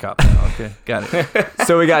a fat cop now. Okay, got it.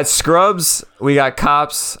 So we got Scrubs, we got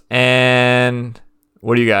Cops, and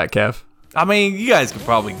what do you got, Kev? I mean, you guys could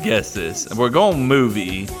probably guess this. We're going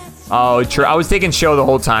movie. Oh, true. I was thinking show the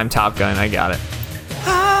whole time. Top Gun. I got it.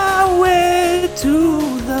 Highway to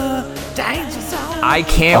the danger zone. I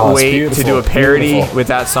can't Oh, it's wait to beautiful, do a parody beautiful. with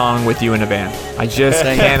that song with you in a van. I just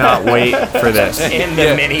cannot wait for this. In the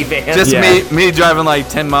minivan. Just Yeah. me driving like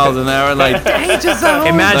 10 miles an hour, like danger zone.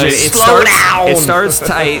 Imagine Like, it starts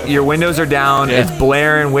tight. Your windows are down. Yeah. It's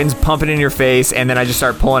blaring. Wind's pumping in your face, and then I just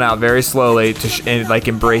start pulling out very slowly to and like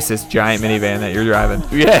embrace this giant minivan that you're driving.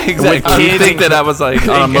 Yeah, exactly. You kids think that I was like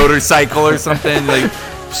on a motorcycle or something, like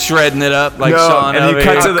shredding it up like No, Sean and you over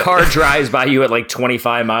cut here. to the- A car drives by you at like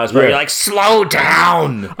 25 miles per hour. You're like, slow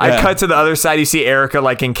down. I Yeah. cut to the other side. You see Erica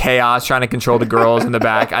like in chaos trying to control the girls in the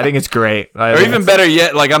back. I think it's great. Or even better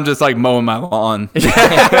yet, like I'm just like mowing my lawn.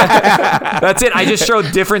 That's it. I just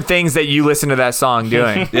showed different things that you listen to that song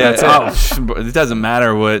doing. Yeah, That's it. it doesn't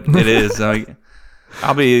matter what it is. Like,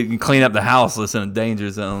 I'll be clean up the house listening to Danger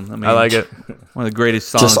Zone. I mean, I like it. One of the greatest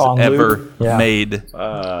Just songs on ever loop. Yeah. made.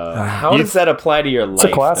 How does that apply to your life? It's a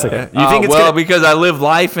classic. though? You think it's well, gonna- because I live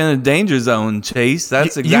life in a danger zone, Chase.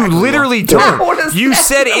 That's exactly You literally What don't. does You that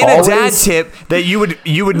said in a dad Always. tip that you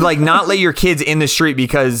would like not let your kids in the street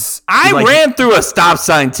because I like, ran through a stop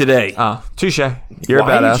sign today. Oh, touche. You're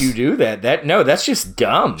Why a badass. did you do that? That's just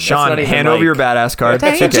dumb. That's Sean, not even hand over like- your badass card.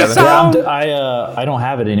 Danger To Kevin. zone. I don't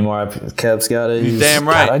have it anymore. Kev's got it. He's- damn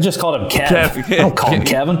right. God, I just called him Kev. Kev. I don't call him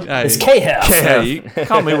Kevin. Hey. It's K-Hef. Hey, you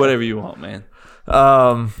call me whatever you want, man.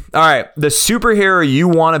 All right. The superhero you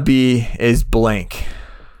want to be is blank.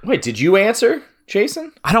 Wait, did you answer,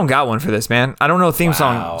 Jason? I don't got one for this, man. I don't know theme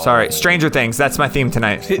song. Sorry. Stranger Things. That's my theme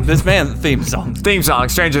tonight. This man's theme song. Theme song,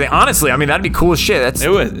 Stranger Things. Honestly, I mean, that'd be cool as shit. That's It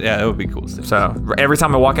would be cool. so every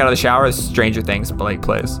time I walk out of the shower, Stranger Things like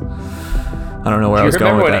plays. I don't know where I Do you was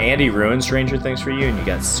going remember with when that. Andy ruined Stranger Things for you and you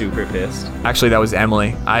got super pissed? Actually, that was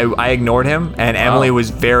Emily. I ignored him, and Emily was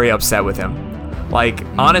very upset with him. Like,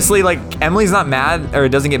 honestly, like, Emily's not mad, or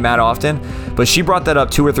doesn't get mad often, but she brought that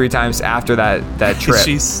up 2 or 3 times after that trip.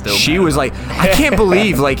 She's still She mad was like, I can't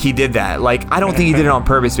believe, like, he did that. Like, I don't think he did it on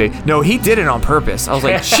purpose, babe. No, he did it on purpose. I was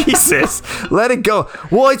like, Jesus, let it go.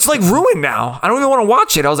 Well, it's, like, ruined now. I don't even want to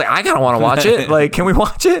watch it. I was like, I gotta want to watch it. Like, can we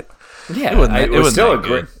watch it? Yeah, it was wasn't still that a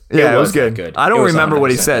great. good. Yeah, it was wasn't good. that I don't It was remember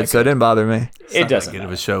what he 100% said, that so it good. didn't bother me. It doesn't Good of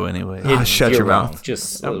matter. a show anyway. Shut You're your wrong. mouth.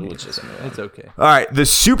 Just It's okay. All right, the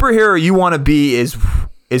superhero you want to be is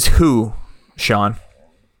who, Sean?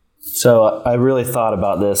 So I really thought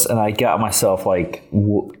about this, and I got myself like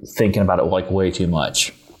thinking about it like way too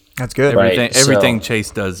much. That's good. Right. Everything so-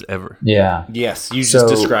 Chase does ever. Yeah. Yes, you So-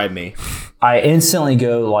 just described me. I instantly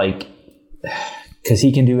go like, because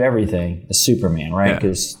he can do everything, as Superman, right?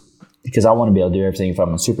 Yeah. Because I want to be able to do everything if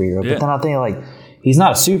I'm a superhero. Yeah. But then I think like, he's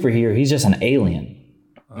not a superhero. He's just an alien.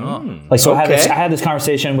 Like, so I okay. had this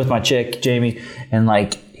conversation with my chick, Jamie, and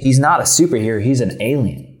like, he's not a superhero. He's an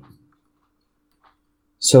alien.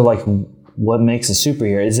 So like, what makes a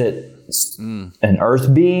superhero? Is it an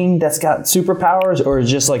Earth being that's got superpowers, or is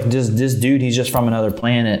just like this dude? He's just from another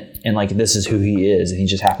planet, and like this is who he is, and he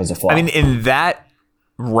just happens to fly. I mean, in that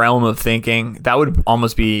realm of thinking, that would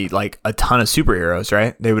almost be like a ton of superheroes,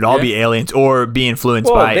 right? They would all be aliens or be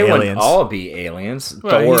influenced Well, by they wouldn't aliens. all be aliens.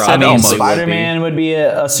 Well, he Thor said obviously almost. would be. Spider-Man would be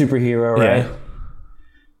a superhero, right? Yeah.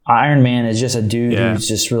 Iron Man is just a dude Yeah. who's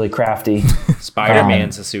just really crafty.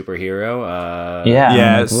 Spider-Man's a superhero. Yeah,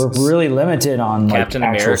 Yes. we're really limited on like Captain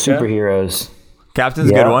actual America? superheroes. Captain's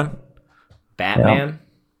a Yeah. good one. Batman.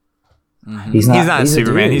 He's not. He's not a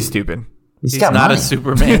Superman. dude. He's stupid. He's He's got not money. a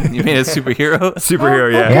Superman. You mean a superhero?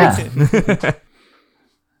 Superhero, yeah. Yeah.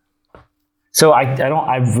 So I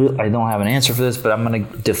don't have an answer for this, but I'm gonna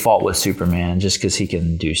default with Superman just because he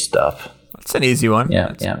can do stuff. That's an easy one.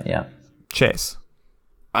 Yeah, yeah. Chase.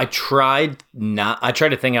 I tried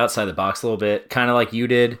to think outside the box a little bit, kind of like you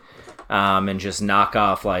did, and just knock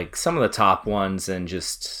off like some of the top ones and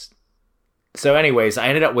just. So, anyways, I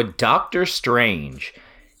ended up with Doctor Strange.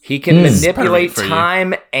 He can manipulate perfect for you.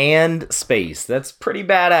 time and space. That's pretty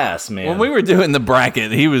badass, man. When we were doing the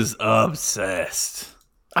bracket, he was obsessed.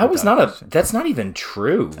 I was not a. That's not even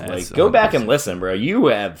true. Like, go back and listen, bro. You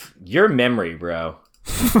have your memory, bro.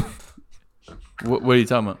 What are you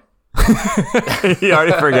talking about? He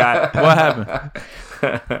already forgot. What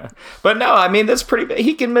happened? But no, I mean that's pretty.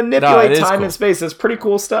 He can No, manipulate it is time cool. and space. That's pretty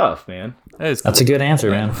cool stuff, man. That is cool. That's a good answer,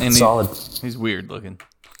 man. And Solid. He's weird looking.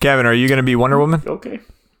 Kevin, are you going to be Wonder Woman? Okay.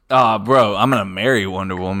 Bro, I'm gonna marry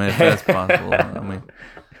Wonder Woman if that's possible. I mean,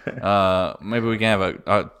 maybe we can have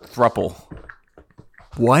a thruple.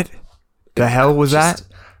 What the hell was that?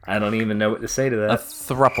 I don't even know what to say to A that.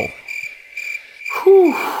 thruple.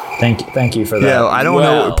 Thank you for that. Yeah, I don't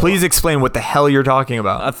know. Well. Please explain what the hell you're talking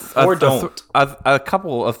about. Or don't. A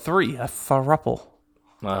couple of three. A thruple.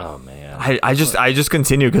 Oh man, I just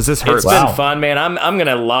continue because this hurts. it's been fun, man. I'm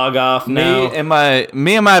gonna log off now. Me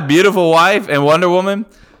and my beautiful wife and Wonder Woman.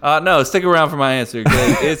 No, stick around for my answer.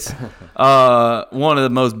 'Cause it's one of the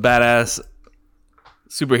most badass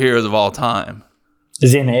superheroes of all time.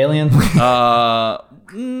 Is he an alien?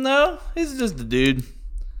 No, he's just a dude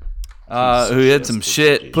who had some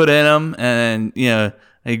shit put in him, and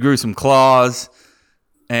he grew some claws.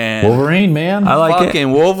 And Wolverine, man. I like it.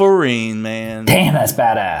 fucking Wolverine, man. Damn, that's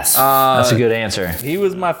badass. That's a good answer. He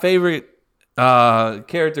was my favorite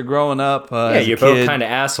character growing up. Yeah, as a you're both kid. kind of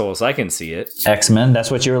assholes. I can see it. X-Men. That's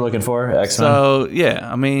what you were looking for. X-Men. So yeah,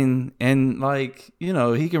 I mean, and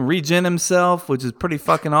he can regen himself, which is pretty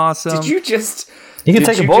fucking awesome. Did you just? You can did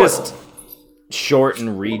take a you bullet. just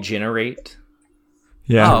shorten regenerate?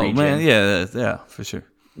 Yeah. Oh man, yeah, for sure.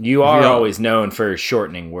 You are Yeah. always known for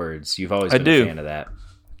shortening words. You've always been do. a fan of that.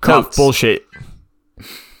 Tough Coats. bullshit.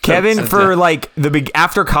 Kevin, for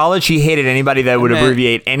after college, he hated anybody that would Man.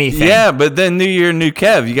 abbreviate anything. Yeah, but then New Year, New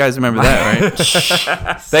Kev. You guys remember that,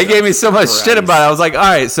 right? They gave me so much shit about it. I was like, all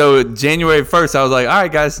right, so January 1st, I was like, all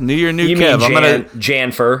right, guys, New Year, New You Kev. mean I'm gonna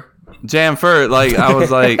Janfer? jam for it. I was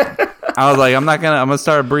like, I'm gonna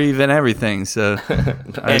start breathing everything. So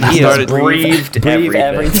And he has breathed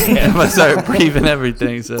everything. I'm gonna start breathing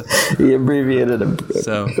everything. So He abbreviated him.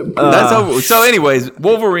 So that's over. So, anyways,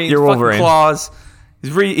 Wolverine, You're fucking Wolverine. claws.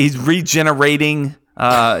 He's regenerating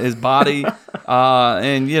his body,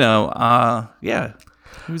 and yeah,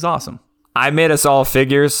 he was awesome. I made us all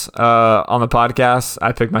figures on the podcast.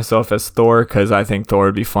 I picked myself as Thor because I think Thor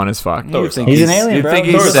would be fun as fuck. You think He's an alien, you bro. think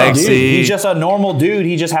he's Thor's a dude. sexy? He's just a normal dude.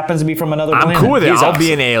 He just happens to be from another I'm planet. cool with it. He's I'll awesome.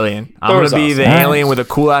 be an alien. I'm Thor's gonna be the awesome. alien with a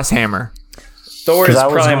cool ass hammer. Thor is 'Cause I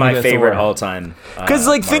was probably gonna my go favorite Thor. all time. Because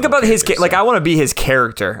think about his I want to be his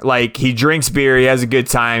character. Like he drinks beer, he has a good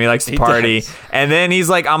time, he likes to party, does. and then he's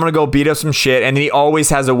like, I'm gonna go beat up some shit, and then he always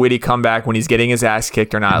has a witty comeback when he's getting his ass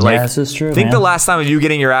kicked or not. Like this is true, think man. the last time of you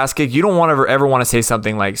getting your ass kicked, you don't want to ever want to say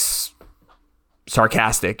something like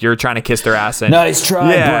sarcastic. You're trying to kiss their ass and Nice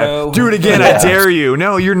try, yeah, bro. do it again. I Yeah. dare you.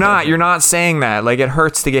 No, you're not. You're not saying that. Like it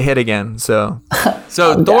hurts to get hit again. So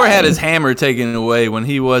So Thor had his hammer taken away when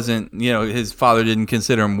he wasn't. His father didn't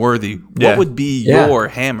consider him worthy. Yeah. What would be Yeah. your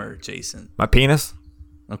hammer, Jason? my penis.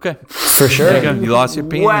 Okay, For sure. there you go. You lost your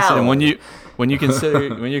penis, Wow. and when you're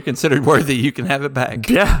considered worthy, you can have it back.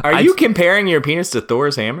 Yeah. Are you comparing your penis to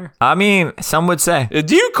Thor's hammer? I mean, some would say.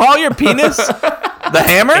 Do you call your penis the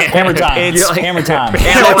hammer? Hammer time. It's hammer time.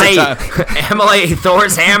 Emily,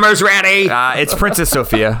 Thor's hammer's ready. It's Princess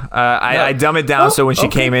Sophia. I dumb it down so when she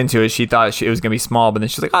came into it, she thought it was gonna be small, but then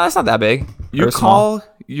she's like, "Oh, that's not that big." You Or small. call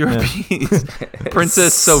your penis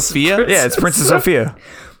Princess Sophia? Yeah, it's Princess Sophia.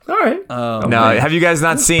 All right. No, have you guys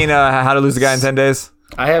not seen How to Lose a Guy in 10 Days?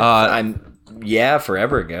 I have.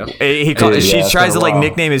 Forever ago. She it's tries to been a while.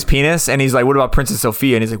 nickname his penis, and he's like, "What about Princess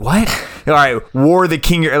Sophia?" And he's like, "What?" All right, War the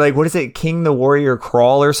King, like what is it, King the Warrior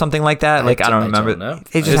Crawl or something like that? Like I don't remember. know.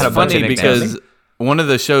 They just It's had a bunch of funny nicknames. because one of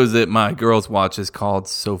the shows that my girls watch is called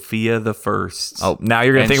Sophia the First. Oh, now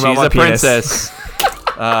you're gonna and think she's about my a penis. princess.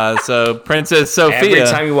 So Princess Sophia. Every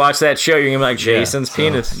time you watch that show, you're gonna be like Jason's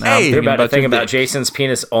penis. now I'm You're thinking about to about think your about dick. Jason's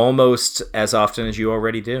penis almost as often as you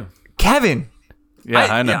already do. Kevin, Yeah,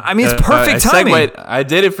 I know. I mean, it's perfect I timing. segued. I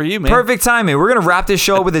did it for you, man. Perfect timing. We're gonna wrap this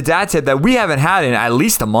show up with a dad tip that we haven't had in at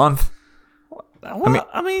least a month. Well,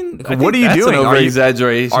 I mean, What are you doing? Over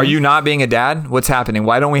exaggeration. Are you not being a dad? What's happening?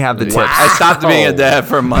 Why don't we have the tips? I stopped being a dad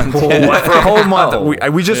for a month. For a whole month.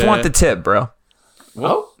 We just want the tip, bro.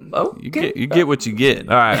 You get what you get.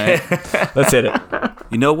 All right, let's hit it.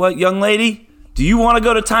 You know what, young lady? Do you want to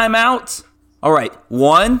go to timeout? All right,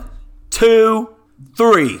 1, 2,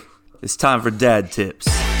 3. It's time for dad tips.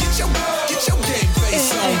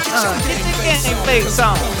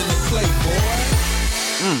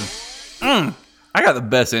 I got the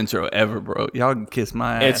best intro ever, bro. Y'all can kiss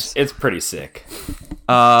my ass. It's pretty sick.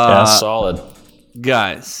 Yeah, solid.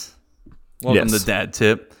 Guys, welcome Yes. to Dad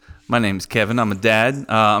Tip. My name's Kevin. I'm a dad.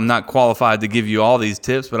 I'm not qualified to give you all these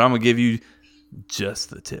tips, but I'm going to give you just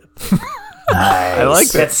the tip. I like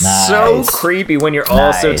that. That's so Nice. creepy when you're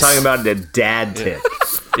also Nice. talking about the dad tip.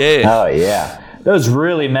 Yeah. Oh, yeah. Those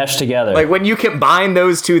really mesh together. Like when you combine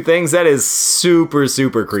those two things, that is super,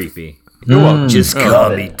 super creepy. Just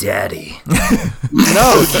call me daddy.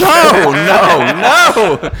 No.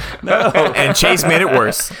 And Chase made it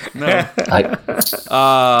worse.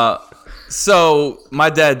 So my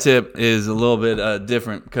dad tip is a little bit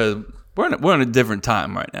different because we're in a different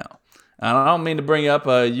time right now. And I don't mean to bring up.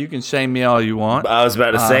 You can shame me all you want. I was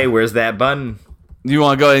about to say, where's that button? You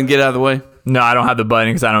want to go ahead and get out of the way? No, I don't have the button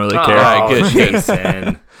because I don't really care. All right, good.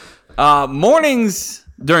 Jason. Mornings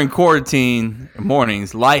during quarantine,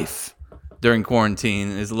 life during quarantine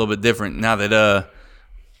is a little bit different now that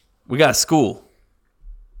we got school.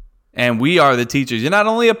 And we are the teachers. You're not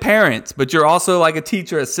only a parent, but you're also like a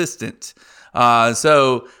teacher assistant.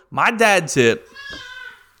 So my dad tip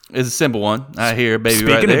is a simple one. I hear baby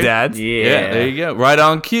Speaking right there. of dads, Yeah, there you go. Right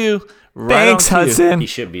on cue. thanks, Hudson. He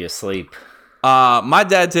should be asleep. My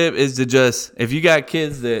dad tip is to just, if you got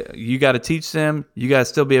kids that you got to teach them, you got to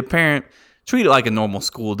still be a parent, treat it like a normal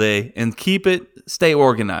school day and stay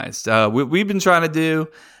organized. What we've been trying to do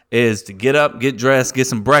is to get up, get dressed, get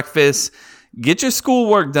some breakfast, get your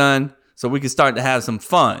schoolwork done so we can start to have some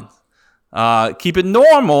fun. Keep it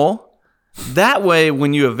normal. That way,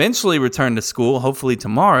 when you eventually return to school, hopefully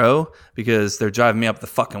tomorrow, because they're driving me up the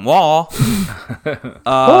fucking wall,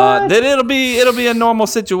 then it'll be a normal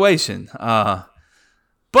situation.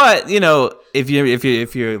 But you know, if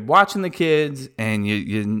you're watching the kids and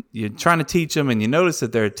you're trying to teach them and you notice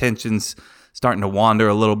that their attention's starting to wander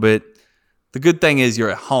a little bit, the good thing is you're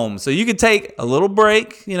at home, so you can take a little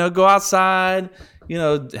break. You know, go outside. You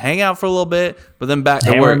know, hang out for a little bit, but then back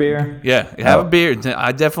to work. A beer? Yeah, have a beer.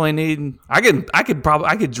 I definitely need. I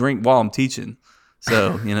could drink while I'm teaching.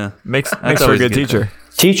 So you know, Makes for a always good good. teacher.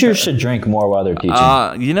 Teachers should drink more while they're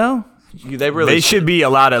teaching. You know, they should be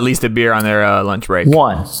allowed at least a beer on their lunch break.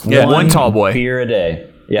 One tall boy. beer a day.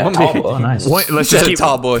 Yeah, One tall beer. boy. Oh, nice. Let's Just just a keep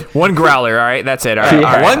tall boy. one growler. All right, that's it. All right, all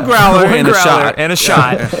right. One growler and a shot. and a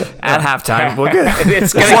shot at halftime. Well, good.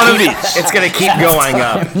 It's gonna One of keep, each. It's gonna keep going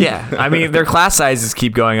up. Yeah, I mean their class sizes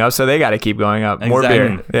keep going up, so they got to keep going up. More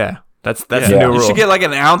Exactly. beer. Yeah, that's the Yeah. new You rule. should get like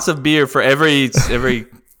an ounce of beer for every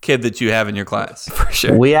kid that you have in your class. for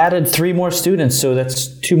sure. We added 3 more students, so that's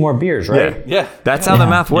 2 more beers, right? Yeah. That's how the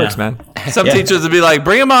math works, man. Some teachers would be like,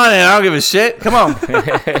 "Bring them on in. I don't give a shit. Come on.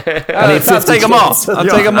 I'll take them all. I'll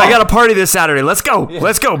take them all." I got a party this Saturday. Let's go.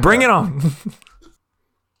 Let's go. Bring it on.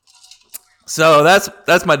 So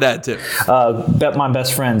that's my dad too. Bet my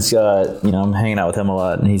best friend's, I'm hanging out with him a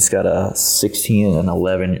lot, and he's got a 16 and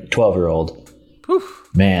 11, 12-year-old.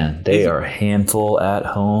 Man, they are a handful at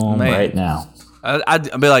home right now.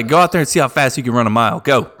 I'd be like, go out there and see how fast you can run a mile.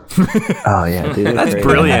 Go. Oh, yeah. Dude, That's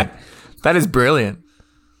brilliant. That is brilliant.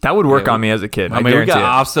 That would work on me as a kid. I I mean, we guarantee got it.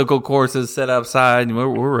 obstacle courses set outside.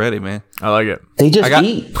 We're ready, man. I like it. They just got-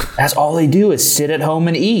 eat. That's all they do is sit at home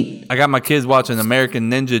and eat. I got my kids watching American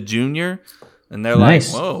Ninja Junior, and they're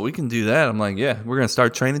Nice. like, "Whoa, we can do that." I'm like, "Yeah, we're gonna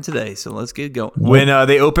start training today, so let's get going." When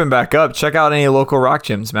they open back up, check out any local rock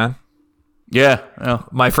gyms, man. Yeah.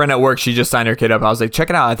 My friend at work, she just signed her kid up. I was like, check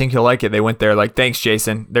it out. I think you'll like it. They went there like, thanks,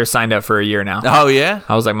 Jason. They're signed up for a year now. Oh yeah.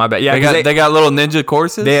 I was like, my bad. Yeah, They 'cause got they got little ninja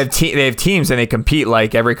courses. they have teams and they compete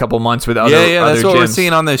like every couple months with other yeah. That's other what we're gyms.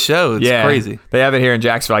 seeing on this show. It's crazy. They have it here in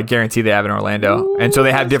Jacksonville. I guarantee they have it in Orlando. And so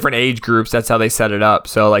they have different age groups. That's how they set it up.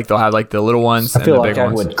 So like they'll have like the little ones I and feel the like big I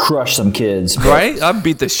ones. would crush some kids. but- Right? I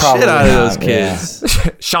beat the Probably shit out of those not, yeah. kids.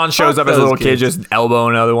 Sean shows Fuck up as a those little kid, kids. just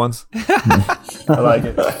elbowing other ones. I like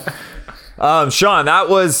it. Sean, that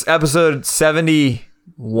was episode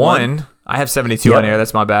 71. I have 72 on here.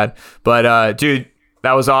 That's my bad. But dude,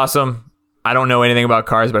 that was awesome. I don't know anything about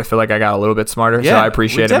cars, but I feel like I got a little bit smarter. So I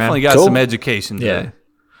appreciate it, man. Definitely got Cool. some education today. Yeah.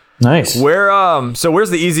 Nice. Where's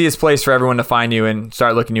the easiest place for everyone to find you and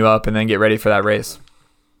start looking you up and then get ready for that race?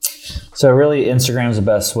 So really, Instagram's the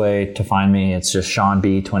best way to find me. It's just Sean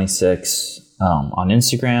B26 on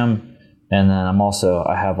Instagram, and then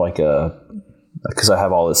I have like because I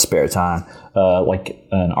have all this spare time, like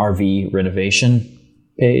an RV renovation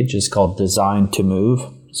page. It's called Design to Move.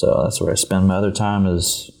 So that's where I spend my other time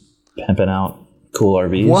is pimping out cool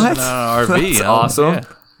RVs. What? RV. That's awesome. Yeah.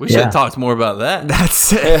 We should have talked more about that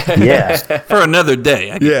That's it. Yeah, for another day.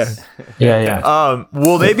 I guess. yeah.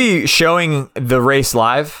 Will they be showing the race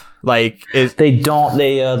live? Like, They don't.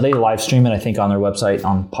 They live stream it. I think on their website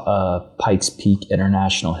on Pikes Peak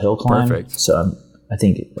International Hill Climb. Perfect. So I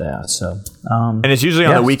think So and it's usually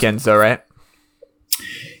on the weekends, though, right?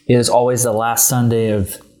 it is always the last Sunday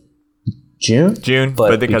of June.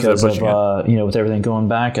 but because of because pushing it. with everything going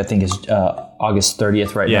back, I think it's August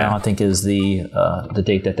 30th right Yeah. now. I think is the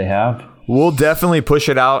date that they have. We'll definitely push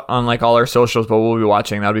it out on like all our socials, but we'll be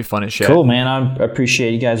watching. That'll be fun as shit. Cool, man. I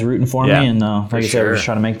appreciate you guys rooting for Yeah, me, and like I said, we're just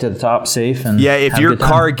trying to make it to the top safe. And Yeah, if have a your good time.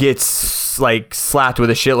 car gets like slapped with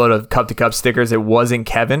a shitload of cup to cup stickers, it wasn't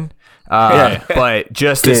Kevin. But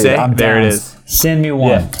just to Dude, say, I'm there down. it is. Send me one.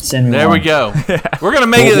 Yeah. Send me There one. we go. We're gonna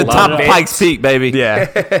make it to the top of it. Pikes Peak, baby. Yeah,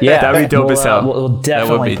 Yeah, that'd be dope as hell. We'll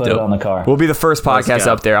definitely be put dope. it on the car. We'll be the first podcast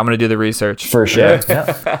go. up there. I'm gonna do the research for sure.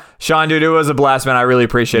 Yeah. Sean, dude, it was a blast, man. I really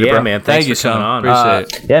appreciate it, Yeah, bro. man. Thank Thanks you, for coming Sean. on.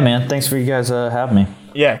 Appreciate it. Yeah, man. Thanks for you guys having me.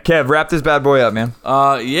 Yeah, Kev, wrap this bad boy up, man.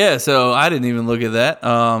 Yeah, so I didn't even look at that.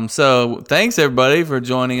 So thanks everybody for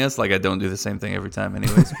joining us. Like I don't do the same thing every time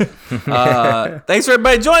anyways. Thanks for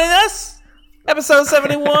everybody joining us. Episode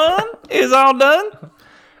 71 is all done.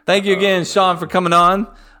 Thank you again, Sean, for coming on.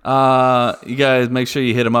 You guys make sure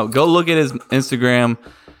you hit him up. Go look at his Instagram.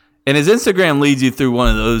 And his Instagram leads you through one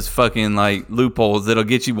of those fucking like loopholes that'll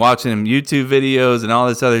get you watching him YouTube videos and all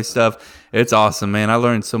this other stuff. It's awesome, man. I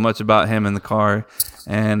learned so much about him in the car,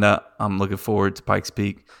 and I'm looking forward to Pikes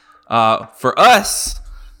Peak. For us,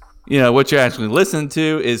 what you're actually listening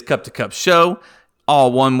to is Cup to Cup Show,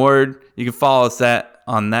 all one word. You can follow us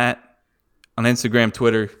on Instagram,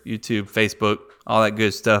 Twitter, YouTube, Facebook, all that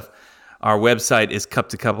good stuff. Our website is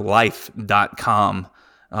cuptocuplife.com.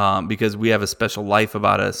 Because we have a special life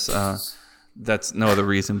about us. That's no other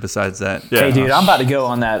reason besides that. Yeah. Hey, dude, I'm about to go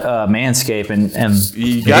on that Manscaped and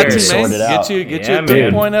You got get to, it sorted man. out. Get you Yeah, a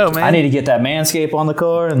man. 3.0, man. I need to get that Manscaped on the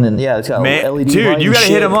car, and then it's got Man, LED dude, light you and gotta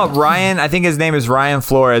hit shit. him up. Ryan, I think his name is Ryan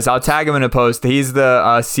Flores. I'll tag him in a post. He's the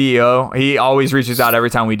CEO. He always reaches out every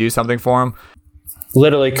time we do something for him.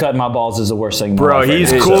 Literally, cutting my balls is the worst thing. in my Bro, life right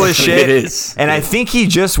he's now. cool as shit. It is. And I think he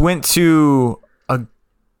just went to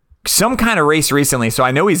some kind of race recently, so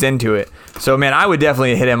I know he's into it. So, man, I would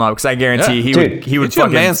definitely hit him up because I guarantee Yeah. he Dude, would. He would Get you a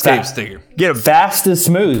fucking Manscaped sticker. get a Fast and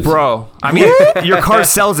smooth, bro. I mean, your car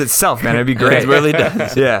sells itself, man. It'd be great. It really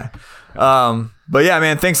does. Yeah. But yeah,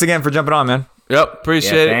 man. Thanks again for jumping on, man. Yep,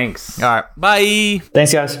 appreciate it. Thanks. All right. Bye.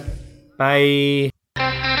 Thanks, guys. Bye.